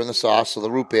Dr. Pepper in the sauce, so the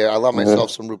root beer. I love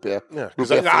myself some root beer. Yeah. Root Because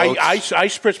beer I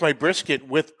floats. spritz my brisket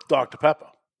with Dr. Pepper.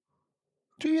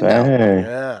 Do you know? Dang.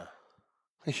 Yeah.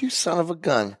 You son of a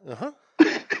gun. Uh-huh.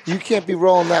 You can't be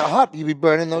rolling that hot. You be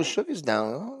burning those sugars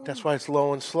down. Oh. That's why it's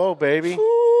low and slow, baby.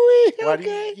 Ooh-wee, Why do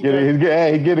okay.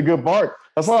 He get a good bark.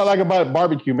 That's what I like about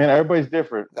barbecue, man. Everybody's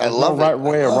different. I There's love no it. right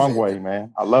way I or love wrong it. way,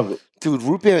 man. I love it. Dude,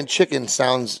 root beer and chicken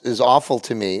is awful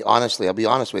to me, honestly. I'll be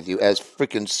honest with you, as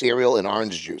freaking cereal and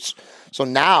orange juice. So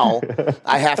now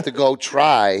I have to go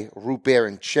try root beer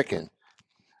and chicken.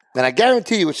 And I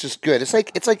guarantee you it's just good. It's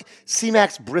like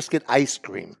C-Mac's brisket ice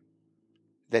cream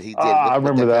that he did. I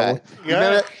remember that one. You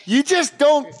remember that? You just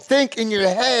don't think in your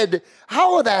head,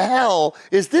 how the hell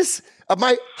is this?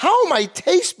 How are my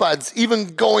taste buds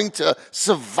even going to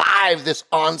survive this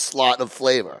onslaught of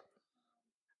flavor?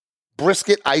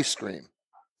 Brisket ice cream.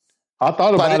 I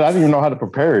thought about it. I didn't even know how to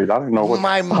prepare it. I didn't know what.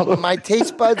 My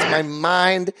taste buds, my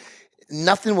mind,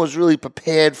 nothing was really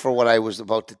prepared for what I was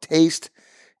about to taste.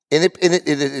 And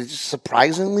it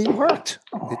surprisingly worked.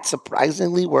 It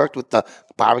surprisingly worked with the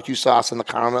barbecue sauce and the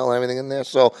caramel and everything in there.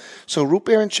 So root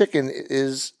beer and chicken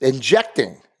is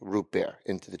injecting root beer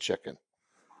into the chicken.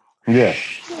 Yeah.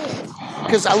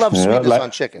 Because I love sweetness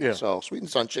on chicken. Yeah. So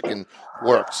sweetness on chicken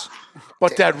works.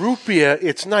 But that root beer,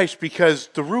 it's nice because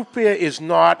the root beer is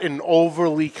not an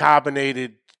overly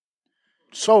carbonated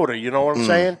soda. You know what I'm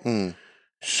saying?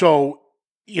 So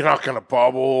you're not going to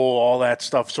bubble, all that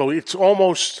stuff. So it's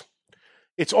almost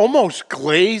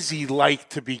glazy-like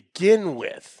to begin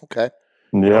with. Okay.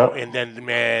 Yeah. And then,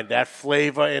 man, that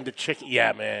flavor and the chicken,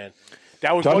 yeah, man.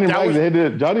 That was Johnny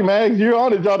Mags, you're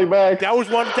on it, Johnny Mags.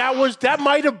 That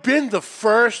might have been the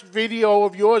first video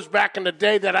of yours back in the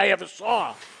day that I ever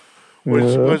saw.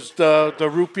 Was the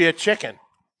root beer chicken.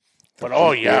 But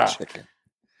Chicken.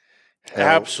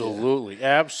 absolutely.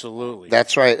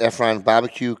 That's right, Efron.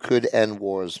 Barbecue could end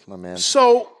wars, my man.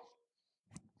 So,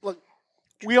 look,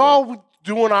 we all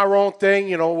doing our own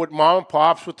thing, with mom and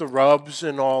pops, with the rubs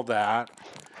and all that.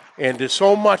 And there's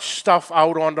so much stuff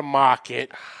out on the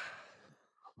market.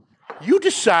 You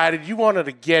decided you wanted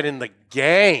to get in the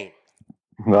game.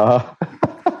 Nah.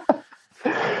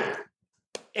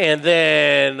 And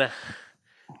then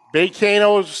Big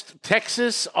Kano's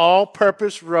Texas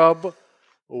all-purpose rub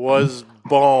was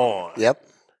born. Yep.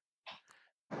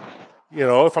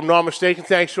 If I'm not mistaken,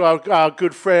 thanks to our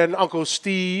good friend Uncle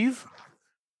Steve.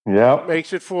 Yep.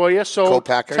 Makes it for you. So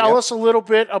Co-packer, tell yep. us a little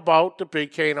bit about the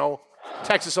Big Kano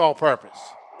Texas all-purpose.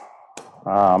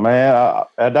 Man,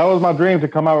 that was my dream to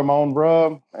come out with my own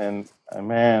rub, and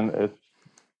man, it's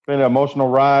been an emotional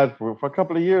ride for a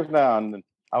couple of years now, and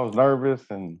I was nervous,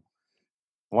 and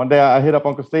one day I hit up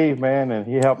Uncle Steve, man, and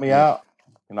he helped me out.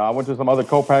 I went to some other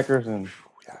co-packers, and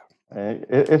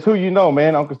it's who you know,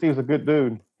 man. Uncle Steve's a good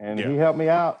dude, and he helped me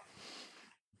out.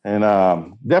 And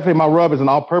definitely my rub is an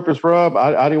all-purpose rub.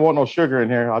 I didn't want no sugar in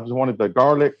here. I just wanted the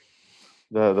garlic,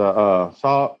 the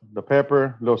salt, the pepper,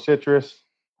 a little citrus.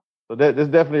 So this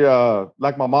definitely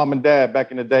like my mom and dad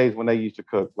back in the days when they used to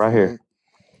cook right here.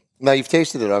 Now, you've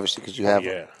tasted it, obviously, because you have.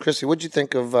 Yeah. Chrissy, what'd you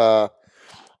think of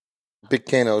Big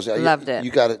Kano's? Loved it.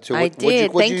 You got it, too. I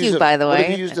did. Thank you, by the What way.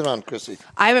 have you used it on, Chrissy?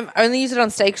 I've only used it on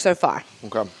steak so far.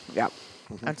 Okay. Yep.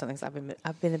 That's something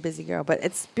I've been a busy girl, but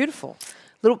it's beautiful.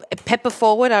 Little pepper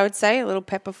forward, I would say, a little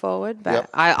pepper forward. But Yep.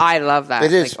 I love that.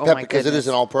 It is Like, pepper because it is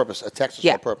an all-purpose, a Texas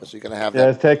all-purpose. You're going to have Yeah, that.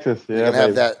 it's Texas. Yeah, You're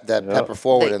going to have baby. that pepper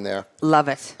forward in there. Love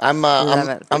it. I'm Love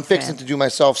it. I'm Big fixing fan. to do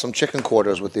myself some chicken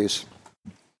quarters with these.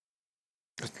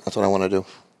 That's what I want to do.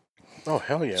 Oh,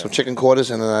 hell yeah. Some chicken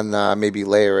quarters and then maybe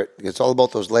layer it. It's all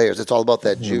about those layers. It's all about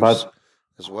that juice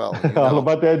as well. All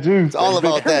about that juice. It's all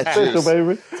about that juice.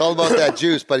 baby. It's all about that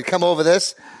juice. But you come over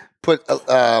this, put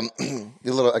a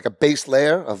little like a base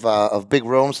layer of Big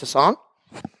Rome Saison,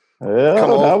 Yeah, Come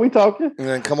now on. we talking. and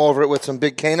then come over it with some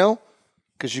Big Kano,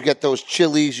 because you get those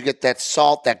chilies, you get that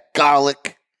salt, that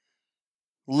garlic,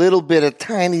 little bit of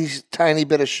tiny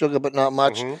bit of sugar, but not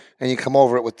much, and you come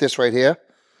over it with this right here.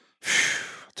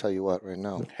 I'll tell you what, right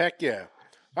now. Heck yeah.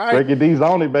 All right. Break your D's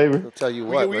on it, baby. I'll tell you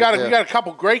We what. got right we got a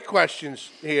couple great questions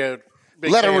here.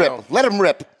 Big Let him Kano. rip. Let him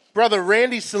rip. Brother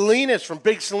Randy Salinas from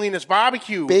Big Salinas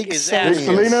Barbecue Big is Salinas.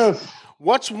 asking, Salinas.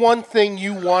 what's one thing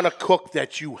you want to cook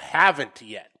that you haven't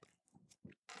yet?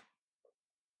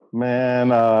 Man,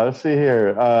 let's see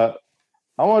here. I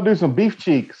want to do some beef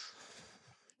cheeks.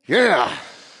 Yeah.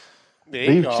 There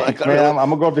you Beef go. cheeks, man. I'm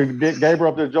going to go up to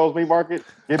Gabriel up to Joe's Meat Market.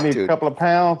 Give me a Dude. couple of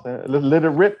pounds. And let it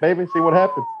rip, baby. See what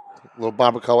happens. little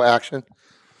barbacoa action.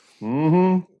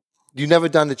 Mm-hmm. You never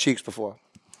done the cheeks before,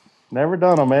 Never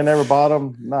done them, man. Never bought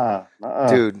them. Nah.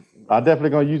 dude. I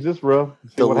definitely going to use this rub.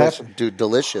 See what Delicious, happens. dude.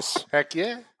 Delicious. Heck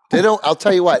yeah. They don't. I'll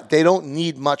tell you what. They don't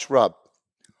need much rub.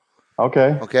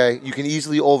 Okay. Okay, you can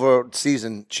easily over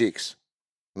season cheeks,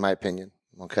 in my opinion.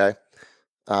 Okay,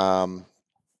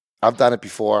 I've done it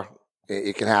before.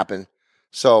 It can happen.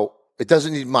 So it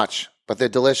doesn't need much, but they're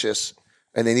delicious,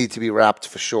 and they need to be wrapped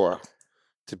for sure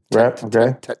to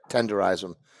tenderize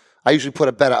them. I usually put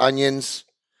a bed of onions,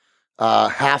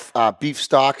 half beef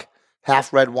stock,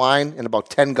 half red wine, and about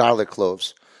 10 garlic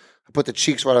cloves. I put the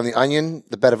cheeks right on the onion,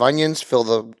 the bed of onions, fill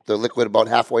the liquid about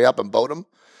halfway up, and boat them.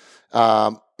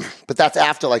 But that's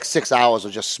after like 6 hours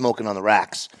of just smoking on the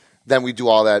racks. Then we do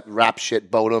all that wrap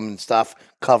shit, boat them and stuff,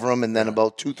 cover them, and then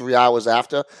about 2-3 hours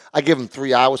after, I give them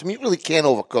 3 hours. I mean, you really can't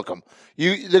overcook them.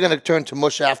 They're going to turn to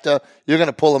mush after. You're going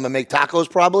to pull them and make tacos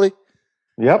probably.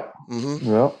 Yep. Mm-hmm.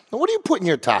 Yep. Now, what do you put in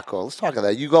your taco? Let's talk about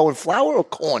that. You go in flour or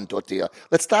corn tortilla?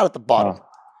 Let's start at the bottom.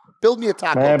 Build me a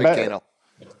taco, Man, Big Kano.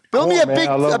 Build me a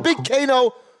big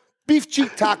Kano beef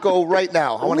cheek taco right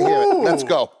now. I want to hear it. Let's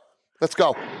go. Let's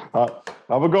go. I'm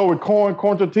gonna go with corn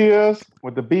tortillas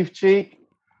with the beef cheek,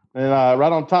 and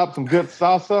right on top some good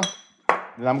salsa.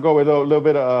 And I'm going with a little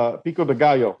bit of pico de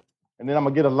gallo, and then I'm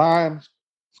gonna get a lime,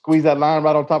 squeeze that lime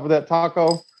right on top of that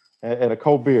taco, and a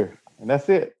cold beer, and that's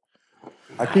it.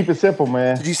 I keep it simple,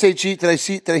 man. Did you say cheese? Did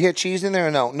I hear cheese in there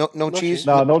or no? No cheese.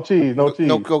 No cheese. No cheese.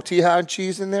 No cotija and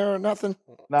cheese in there or nothing.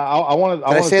 No, I want to.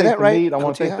 Did I say that right? Meat. I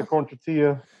want to taste the corn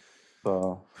tortilla.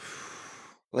 So,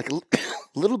 like a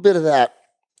little bit of that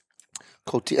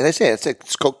cotija. And I say it's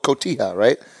cotija,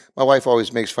 right? My wife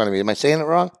always makes fun of me. Am I saying it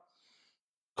wrong?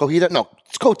 Cojita? No,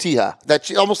 it's cotija.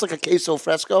 That's almost like a queso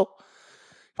fresco.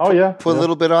 Oh yeah. Put a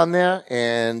little bit on there,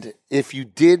 and if you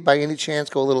did by any chance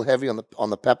go a little heavy on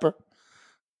the pepper,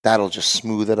 that'll just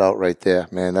smooth it out right there,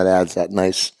 man. That adds that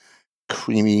nice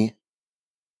creamy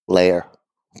layer.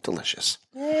 Delicious.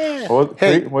 Yeah.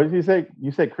 Hey, what did you say?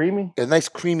 You said creamy? A nice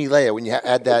creamy layer when you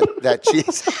add that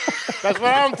cheese. That's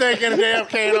what I'm thinking,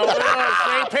 okay, no,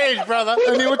 same page, brother.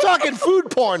 I mean, we're talking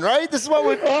food porn, right? This is what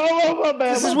we're.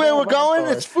 This is where we're going.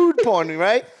 It's food porn,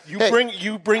 right? You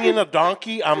bring in a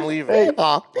donkey, I'm leaving.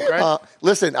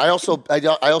 Listen, I also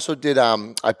did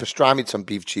I pastrami'd some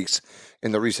beef cheeks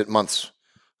in the recent months.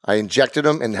 I injected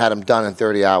them and had them done in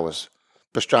 30 hours.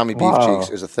 Pastrami beef cheeks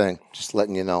is a thing. Just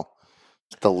letting you know.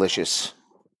 It's delicious.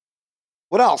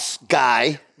 What else,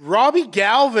 Guy? Robbie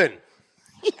Galvin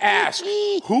asked,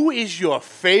 who is your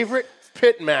favorite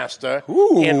pitmaster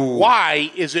and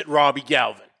why is it Robbie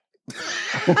Galvin?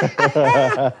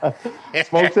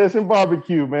 Smoke Session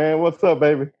Barbecue, man. What's up,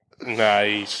 baby?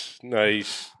 Nice.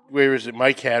 Where is it?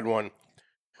 Mike had one.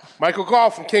 Michael Gall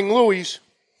from King Louis.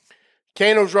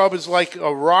 Kano's rub is like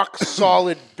a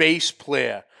rock-solid bass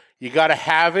player. You got to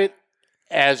have it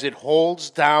as it holds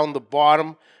down the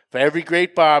bottom for every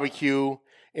great barbecue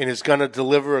and is going to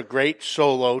deliver a great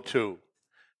solo, too.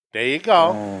 There you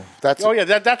go. That's a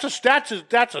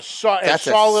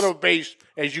solid of bass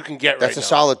as you can get right now. That's a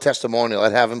solid testimonial.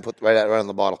 I'd have him put right on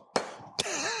the bottle.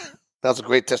 That's a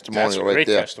great testimonial That's a right great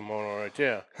there. testimonial right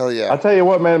there. Hell yeah. I'll tell you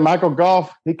what, man, Michael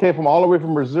Goff, he came from all the way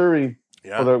from Missouri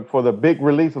for the big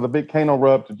release of the big Kano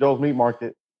rub to Joe's Meat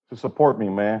Market to support me,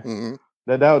 man. Mm-hmm.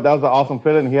 That was an awesome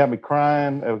feeling. He had me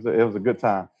crying. It was a good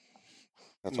time.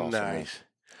 That's awesome. Nice. Man.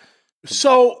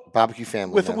 So barbecue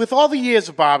family. With all the years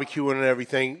of barbecuing and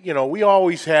everything, we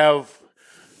always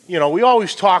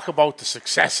talk about the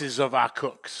successes of our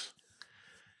cooks.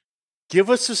 Give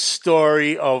us a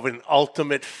story of an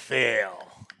ultimate fail.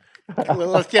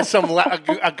 Let's get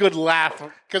a good laugh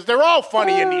because they're all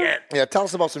funny in the end. Yeah, tell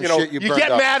us about some shit you burned up. You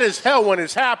get mad as hell when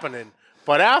it's happening,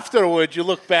 but afterwards you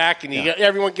look back and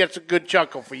everyone gets a good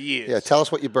chuckle for years. Yeah, tell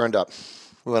us what you burned up.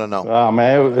 We want to know. Oh,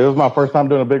 man, it was my first time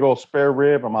doing a big old spare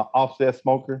rib on my offset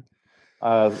smoker.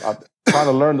 I trying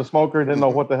to learn the smoker, didn't know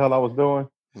what the hell I was doing.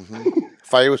 Mm-hmm.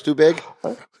 Fire was too big?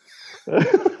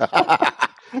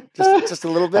 just a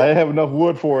little bit? I didn't have enough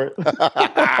wood for it.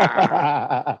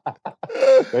 But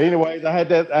anyways, I had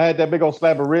that big old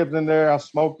slab of ribs in there. I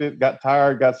smoked it, got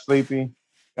tired, got sleepy.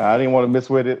 I didn't want to mess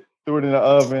with it. Threw it in the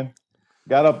oven.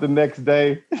 Got up the next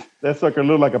day. That sucker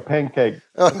looked like a pancake.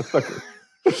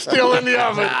 Still in the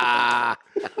oven.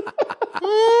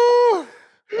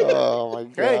 Oh, my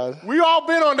God. Hey, we all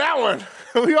been on that one.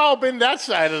 We all been that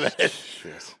side of that.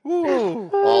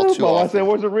 All too often. I said,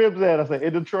 where's the ribs at? I said,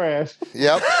 in the trash.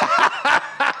 Yep.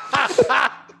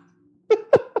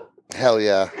 Hell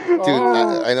yeah. Dude,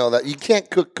 I know that. You can't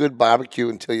cook good barbecue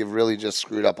until you've really just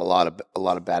screwed up a lot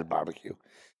of bad barbecue.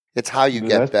 It's how you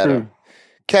get better. True.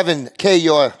 Kevin, K,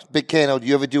 you're Big Kano.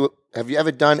 Have you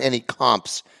ever done any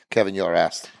comps? Kevin, you're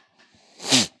asked.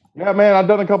 Yeah, man, I've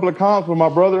done a couple of comps with my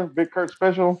brother, Big Kurt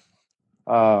Special.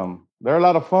 They're a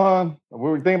lot of fun. We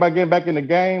were thinking about getting back in the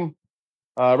game.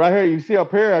 Right here, you see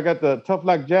up here, I got the Tough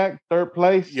Like Jack, third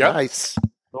place. Yep. Nice.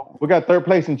 So we got third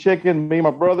place in chicken, me and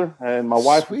my brother, and my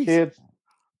wife and kids.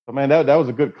 So, man, that was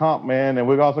a good comp, man. And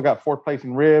we also got fourth place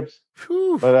in ribs.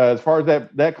 Whew. But as far as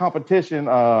that competition,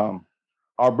 our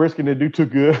brisket didn't do too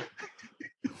good.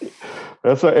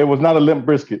 It was not a limp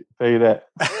brisket, tell you that.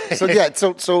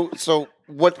 So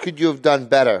what could you have done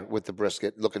better with the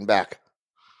brisket looking back?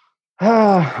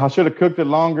 I should have cooked it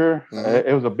longer. Mm-hmm.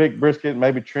 It was a big brisket,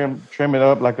 maybe trim it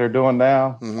up like they're doing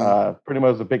now. Mm-hmm. Pretty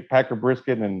much a big packer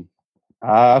brisket, and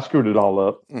I screwed it all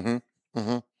up. Mm-hmm.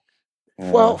 Mm-hmm.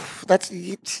 Yeah. Well,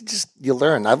 you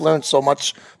learn. I've learned so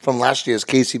much from last year's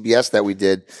KCBS that we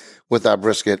did with our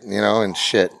brisket, and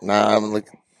shit. Now I'm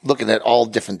looking at all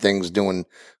different things, doing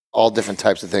all different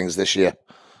types of things this year.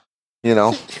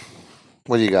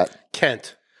 What do you got?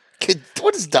 Kent.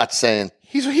 What is Dutch saying?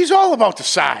 He's all about the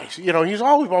size. He's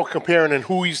always about comparing and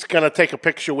who he's going to take a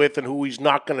picture with and who he's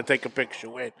not going to take a picture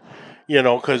with.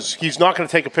 Because he's not going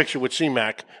to take a picture with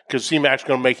C-Mac because C-Mac's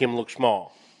going to make him look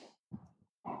small.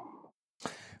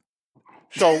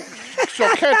 So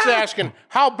Kent's asking,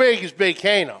 how big is Big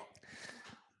Kano?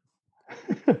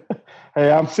 Hey,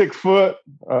 I'm 6 foot.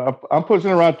 I'm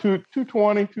pushing around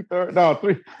 220, 230. No,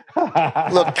 3.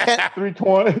 Look, Kent,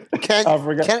 320.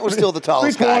 Kent was still the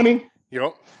tallest guy. 320.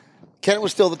 Yep. Kent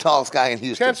was still the tallest guy in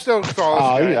Houston. Kent's still the tallest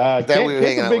Oh, guy. yeah. That we were He's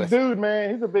hanging a out big with. dude,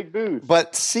 man. He's a big dude.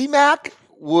 But C-Mac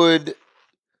would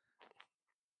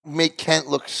make Kent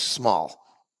look small.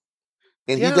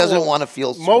 And he doesn't want to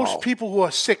feel small. Most people who are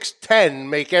 6'10"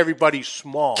 make everybody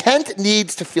small. Kent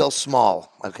needs to feel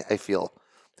small, okay, I feel.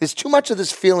 There's too much of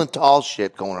this feeling tall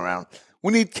shit going around.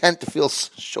 We need Kent to feel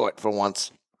short for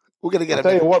once. We're going to get I'll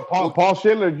tell you what, Paul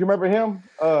Schindler, do you remember him?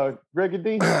 Greg and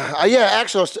D? yeah,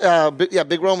 actually,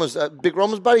 Big Roma's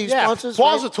buddy. He sponsors.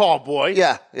 Paul's right? a tall boy.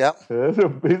 Yeah. He's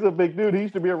a big dude. He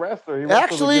used to be a wrestler. He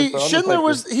Actually, wrestled against Schindler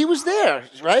Undertaker. he was there,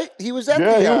 right? He was at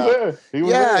Yeah, the. he was there. He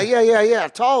was there. Yeah.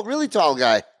 Tall, really tall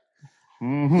guy.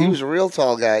 Mm-hmm. He was a real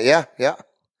tall guy. Yeah. Yeah,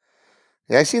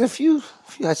 I seen a few.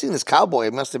 I seen this cowboy.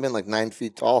 He must have been like 9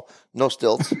 feet tall, no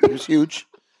stilts. He was huge.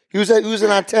 He was in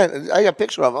our tent. I got a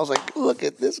picture of him. I was like, look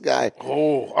at this guy.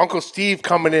 Oh, Uncle Steve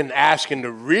coming in asking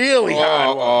the really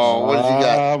hard ones. Oh, what does he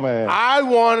got? Oh, man. I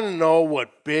want to know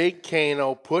what Big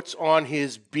Kano puts on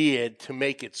his beard to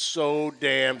make it so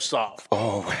damn soft.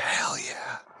 Oh, hell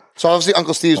yeah. So obviously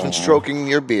Uncle Steve's been stroking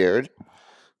your beard.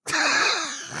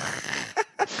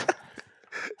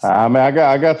 Man,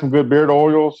 I got some good beard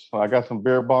oils. I got some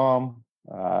beard balm.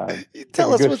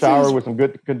 Tell us a good what's shower yours. with some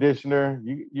good conditioner.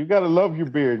 You got to love your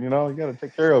beard. You got to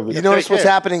take care of it. You notice what's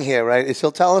happening here, right? Is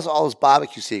he'll tell us all his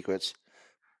barbecue secrets,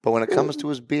 but when it comes to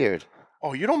his beard,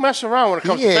 Oh, you don't mess around when it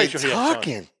comes he to ain't facial hair. son.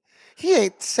 talking. He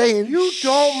ain't saying You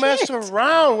don't mess shit.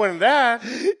 around with that.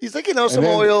 He's like, some then-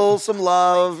 oil, some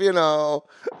love,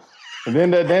 And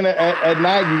then at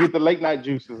night you get the late night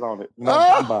juices on it. You know what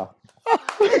I'm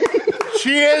talking about?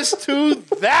 Cheers to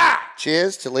that.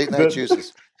 Cheers to late night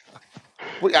juices.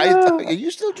 Wait, are you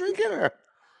still drinking, or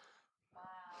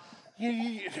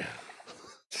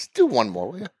just do one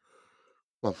more, will you?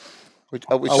 Well,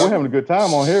 We're having a good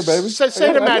time on here, baby.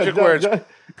 Say the magic words,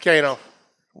 Kano.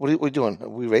 What are we doing? Are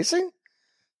we racing?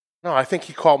 No, I think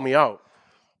he called me out.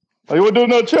 Oh, you want to do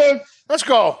no chug? Let's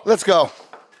go. Let's go.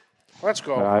 Let's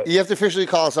go. All right. You have to officially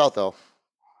call us out, though.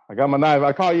 I got my knife.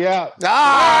 I call you out.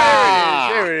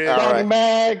 There it is. All Johnny right.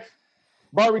 Mags,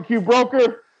 barbecue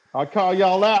broker. I'll call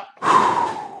y'all out.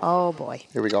 Oh boy.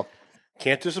 Here we go.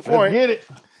 Can't Let's disappoint. get it.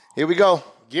 Here we go.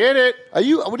 Get it.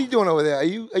 What are you doing over there? Are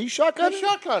you shotgunning?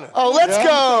 Shotgun. Oh, let's Yeah,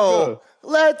 go.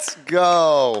 Let's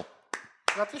go.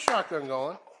 Got the shotgun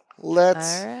going.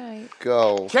 Let's All right.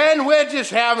 go. Ken, we're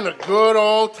just having a good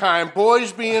old time.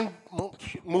 Boys being...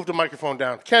 Move the microphone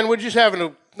down. Ken, we're just having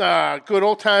a good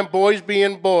old time. Boys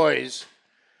being boys.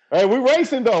 Hey, we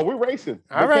racing though. We racing.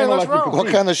 All right, let's roll. What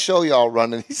kind of show y'all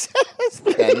running? He says,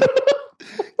 Ken.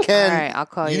 Ken, All right, I'll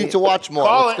call you. You need to watch more.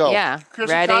 Call Let's it. go. Yeah. Chris,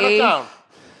 count it Ready? down.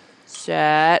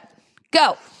 Set.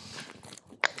 Go.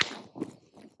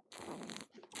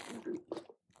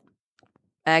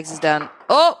 Mags is done.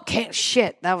 Oh, can't.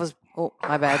 Shit. That was. Oh,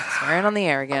 my bad. Swearing on the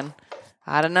air again.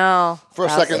 I don't know. For a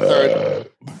That was- second, third.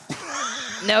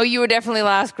 No, you were definitely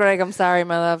last, Greg. I'm sorry,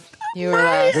 my love. You were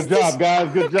last. Good job,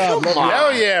 guys. Good job.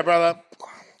 Hell yeah, brother.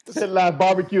 That last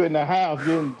barbecue in the house,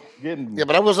 getting. Yeah,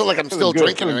 but I wasn't like I'm still good,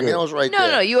 drinking. I feeling mean, I good. was right No,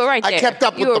 there. no, you were right there. I kept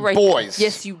up You with were the right there. boys.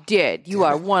 Yes, you did. You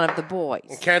are one of the boys.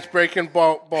 Kent's breaking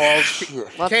balls.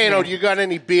 Love Kano, to you got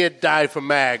any beard dye for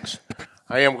Mags?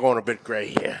 I am going a bit gray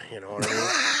here. You know what I mean?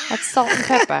 That's salt and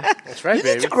pepper. That's right, You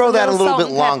baby. need to grow that a Little little salt bit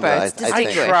and longer, pepper. I It's I think.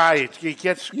 distinguished. try it. It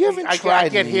gets. You haven't I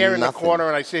tried get here in the nothing. corner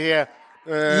and I sit here.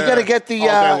 You gotta get the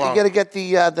all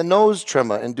day long. the nose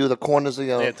trimmer and do the corners of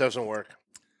your. It doesn't work.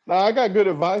 No, I got good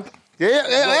advice.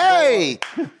 Hey,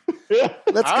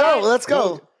 let's All go. right. Let's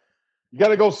go. You got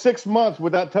to go 6 months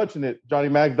without touching it, Johnny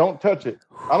Mac. Don't touch it.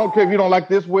 I don't care if you don't like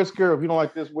this whisker, if you don't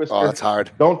like this whisker. Oh, that's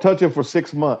hard. Don't touch it for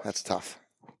 6 months. That's tough.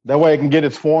 That way it can get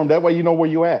its form. That way you know where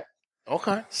you at.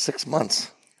 Okay. 6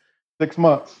 months. 6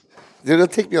 months. It'll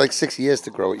take me like 6 years to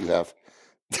grow what you have.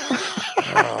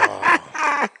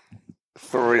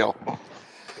 For real.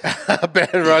 Ben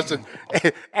Russell,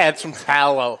 add some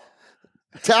tallow.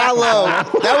 Tallow.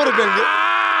 That would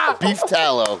have been beef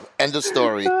tallow. End of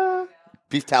story.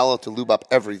 Beef tallow to lube up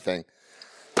everything.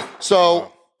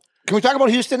 So, can we talk about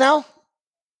Houston now?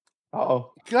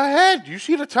 Uh-oh. Go ahead. You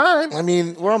see the time. I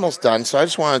mean, we're almost done. So I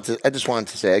just wanted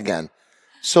to say again,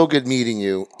 so good meeting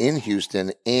you in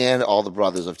Houston and all the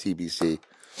brothers of TBC.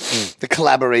 The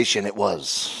collaboration it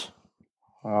was.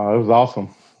 It was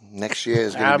awesome. Next year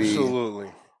is going to be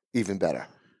Absolutely. even better.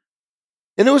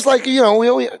 And it was like, you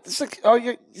know, it's like, oh,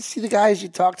 you see the guys, you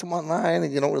talk to them online,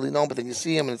 and you don't really know them, but then you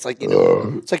see them, and it's like, you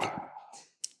know, it's like,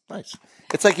 nice.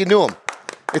 It's like you knew them.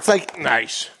 It's like,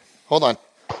 Nice. hold on.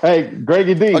 Hey,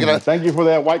 Greggy D, Look at that. thank you for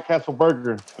that White Castle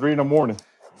burger. 3 a.m.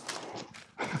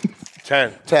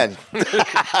 10. 10.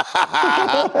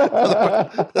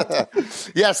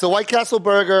 Yes, the White Castle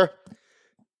burger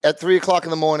at 3 o'clock in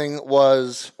the morning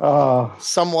was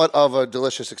somewhat of a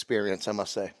delicious experience, I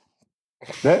must say.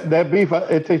 That beef,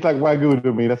 it tastes like Wagyu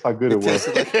to me. That's how good it was.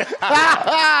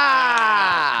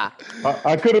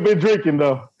 I could have been drinking,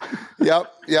 though.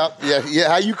 Yep.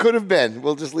 How you could have been.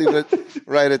 We'll just leave it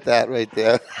right at that right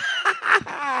there.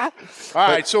 All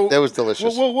right, so that was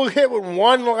delicious. We'll hit with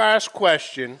one last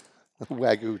question.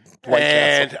 Wagyu White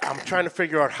And Castle. I'm trying to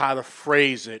figure out how to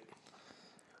phrase it.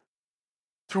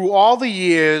 Through all the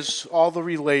years, all the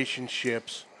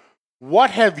relationships, what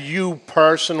have you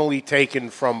personally taken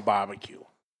from barbecue?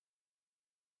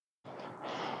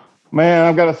 Man,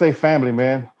 I've got to say family,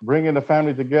 man. Bringing the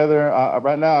family together.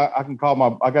 Right now, I can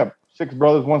call I got 6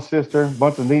 brothers, 1 sister, a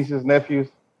bunch of nieces, nephews.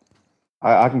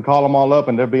 I can call them all up,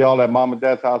 and they'll be all at mom and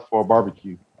dad's house for a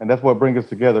barbecue. And that's what brings us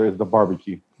together is the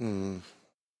barbecue. Family.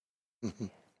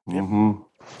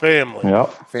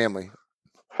 Yep. Family,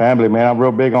 man. I'm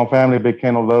real big on family. Big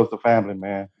Kano loves the family,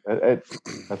 man. That's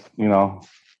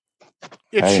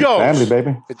It hey, shows. Family,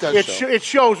 baby. It does show. It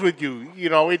shows with you. You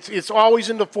know, it's always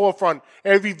in the forefront.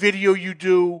 Every video you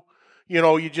do,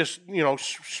 you just,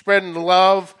 spreading the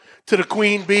love to the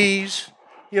queen bees.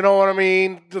 You know what I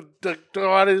mean? The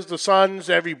daughters, the sons,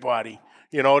 everybody.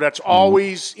 That's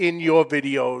always in your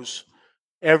videos.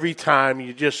 Every time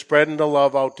you're just spreading the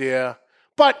love out there.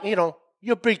 But,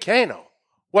 you're Big Kano.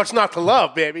 What's not to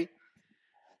love, baby?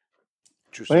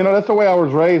 Well, that's the way I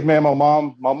was raised, man. My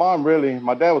mom really,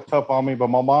 my dad was tough on me, but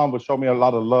my mom would show me a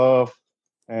lot of love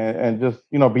and just,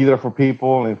 be there for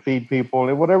people and feed people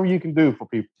and whatever you can do for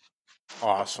people.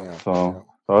 Awesome. So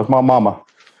it's my mama.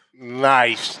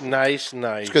 Nice.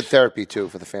 It's good therapy, too,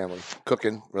 for the family.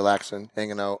 Cooking, relaxing,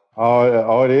 hanging out.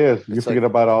 Oh, it is. You It's forget like-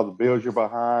 about all the bills you're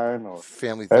behind or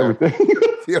Family therapy. everything.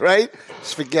 You're right?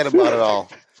 Just forget about it all.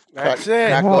 That's it.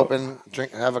 Crack open,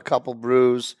 drink, have a couple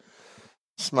brews,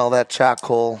 smell that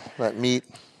charcoal, that meat.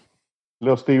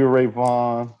 Little Stevie Ray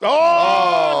Vaughan.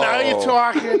 Oh, now you're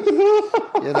talking.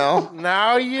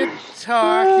 Now you're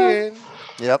talking.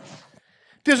 Yep.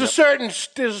 There's a certain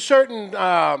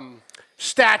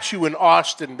statue in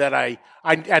Austin that I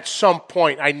at some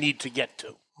point I need to get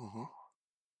to.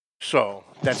 So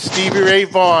that Stevie Ray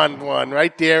Vaughan one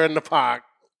right there in the park.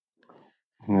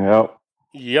 Yep.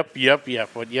 Yep.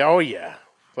 But yeah.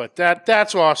 But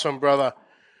that's awesome, brother.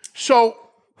 So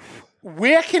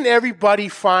where can everybody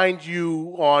find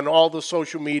you on all the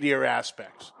social media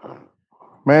aspects?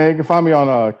 Man, you can find me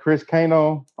on Chris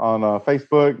Kano on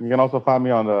Facebook. You can also find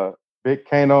me on Big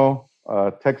Kano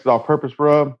Texas All Purpose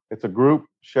Rub. It's a group.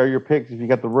 Share your pics if you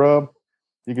got the rub.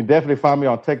 You can definitely find me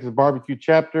on Texas Barbecue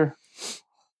Chapter.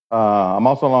 I'm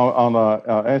also on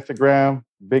Instagram,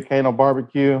 Big Kano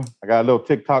Barbecue. I got a little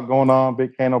TikTok going on,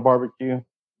 Big Kano Barbecue.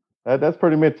 That's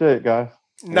pretty much it, guys.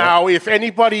 Now, if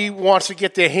anybody wants to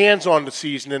get their hands on the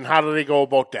seasoning, how do they go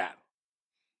about that?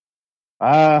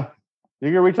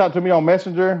 You can reach out to me on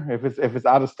Messenger if it's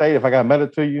out of state. If I got to mail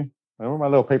it to you, where'd my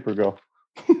little paper go?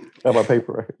 Got my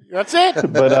paper right. That's it.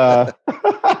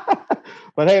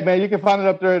 But hey, man, you can find it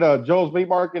up there at Joe's Meat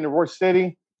Market in Roach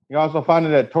City. You can also find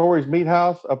it at Tori's Meat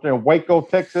House up there in Waco,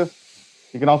 Texas.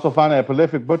 You can also find it at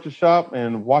Prolific Butcher Shop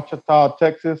in Ouachita,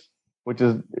 Texas, which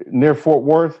is near Fort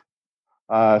Worth.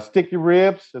 Sticky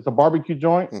Ribs, it's a barbecue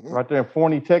joint right there in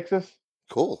Forney, Texas.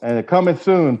 Cool. And it coming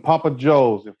soon, Papa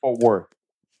Joe's in Fort Worth.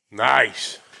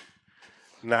 Nice.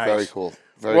 Very cool.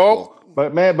 Very cool.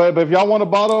 But if y'all want a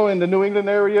bottle in the New England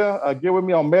area, get with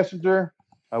me on Messenger.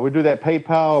 We do that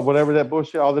PayPal or whatever that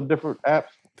bullshit, all the different apps.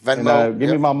 Venmo. And,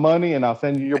 give me my money and I'll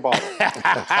send you your bottle.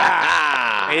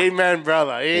 Amen,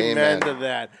 brother. Amen to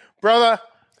that. Brother,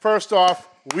 first off,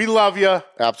 we love you.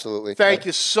 Absolutely. Thank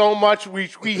you so much.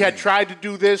 We had tried to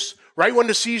do this right when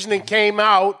the seasoning came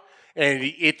out, and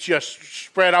it just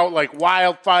spread out like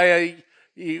wildfire.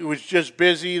 It was just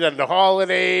busy, then the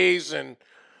holidays and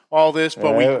all this,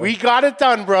 but we got it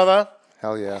done, brother.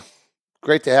 Hell yeah.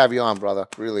 Great to have you on, brother.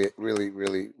 Really, really,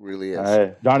 really, really is.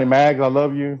 Hey, Johnny Mags, I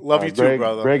love you. Love you too,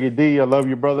 brother. Greggy D, I love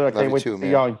you, brother. I Love can't you wait too, to see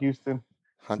man. y'all in Houston.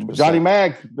 100%. Johnny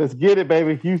Mags, let's get it,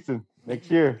 baby. Houston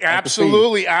next year.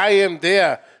 Absolutely, I am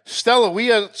there. Stella,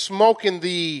 we are smoking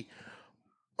the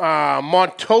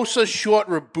Montosa Short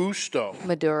Robusto.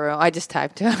 Maduro. I just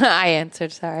typed. I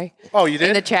answered. Sorry. Oh, you did?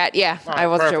 In the chat. Yeah, I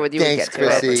wasn't sure what you Thanks, would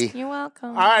get to. Chrissy. It. You're welcome.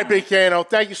 All right, Big Kano.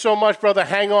 Thank you so much, brother.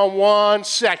 Hang on 1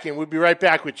 second. We'll be right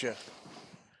back with you.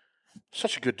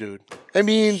 Such a good dude. I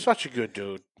mean, Such a good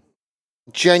dude.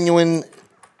 genuine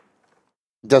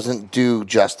doesn't do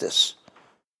justice.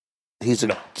 he's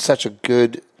such a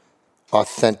good,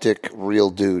 authentic, real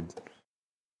dude.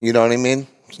 You know what I mean?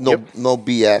 No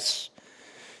BS.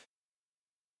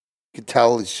 You can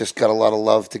tell he's just got a lot of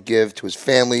love to give to his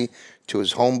family, to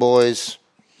his homeboys,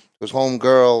 to his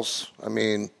homegirls. I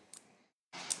mean,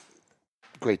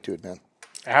 great dude, man.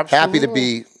 Absolutely. Happy to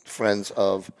be friends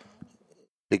of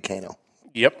Big Kano.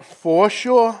 Yep, for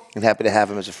sure. And happy to have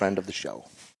him as a friend of the show.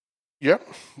 Yep.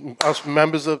 Us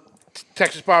members of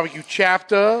Texas Barbecue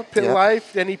Chapter, Pit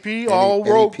Life, NEP, all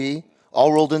rolled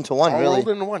into one, really. All rolled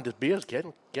into one. This beer's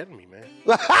getting me, man.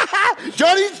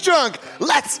 Johnny's drunk.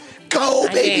 Let's go,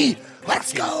 baby.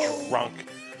 Let's go. Drunk.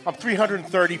 I'm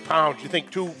 330 pounds. You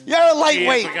think two You're a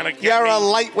lightweight. beers are gonna get You're me? a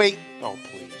lightweight. Oh,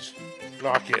 please.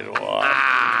 Knock it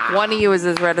off. One of you is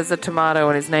as red as a tomato,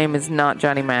 and his name is not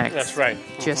Johnny Max. That's right.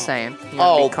 Just saying. You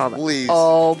Oh, wanna be called that. please.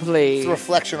 Oh, It's please. a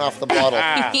reflection off the bottle.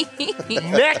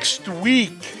 Next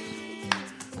week,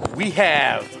 we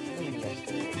have...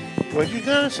 What you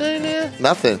gonna say there?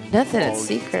 Nothing. Nothing. It's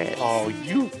secret. Oh,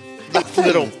 you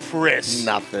little priss.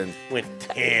 Nothing. Went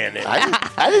tanning.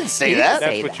 I didn't say You that.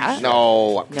 didn't say That's what you that. said.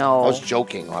 No. No. I was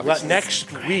joking, obviously. Next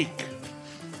week,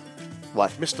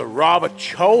 What? Mr. Robert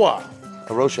Choa.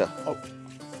 Arosha. All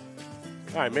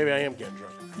right, maybe I am getting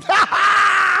drunk.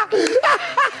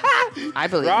 I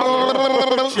believe you. Robert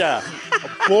Choa, a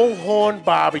Bullhorn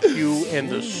Barbecue and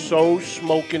the So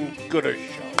Smoking Gooder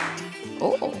Show.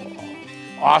 Oh.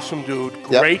 Awesome dude.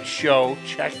 Yep. Great show.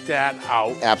 Check that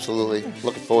out. Absolutely.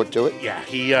 Looking forward to it. Yeah,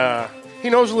 he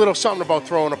knows a little something about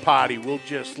throwing a party. We'll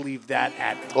just leave that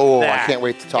at Oh, that. I can't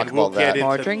wait to talk And we'll about that. get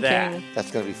More into drinking. that.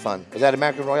 That's going to be fun. Is that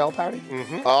American Royale party?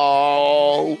 Mm-hmm.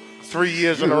 Oh. 3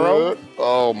 years in a row.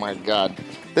 Oh, my God.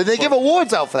 Did they give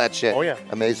awards out for that shit? Oh, yeah.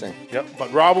 Amazing. Yep.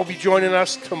 But Rob will be joining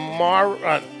us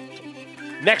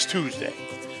next Tuesday.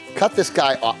 Cut this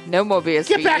guy off. No more beers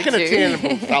Get for back you in the two.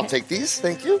 tandem booth. I'll take these.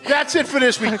 Thank you. That's it for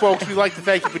this week, folks. We'd like to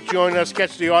thank you for joining us.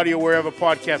 Catch the audio wherever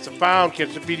podcasts are found.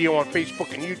 Catch the video on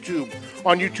Facebook and YouTube.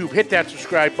 On YouTube, hit that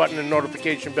subscribe button and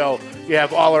notification bell. You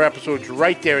have all our episodes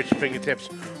right there at your fingertips.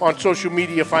 On social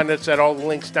media, find us at all the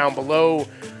links down below.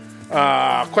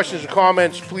 Questions or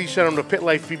comments, please send them to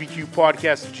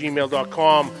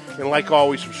pitlifebbqpodcast@gmail.com. And like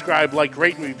always, subscribe, like,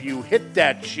 rate, and review. Hit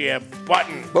that share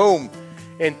button. Boom.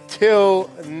 Until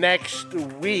next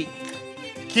week,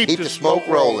 keep the smoke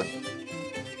rolling.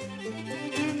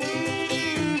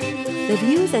 The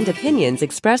views and opinions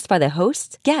expressed by the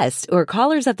hosts, guests, or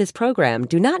callers of this program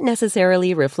do not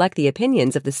necessarily reflect the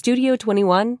opinions of the Studio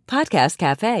 21 Podcast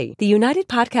Cafe, the United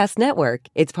Podcast Network,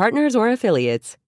 its partners, or affiliates.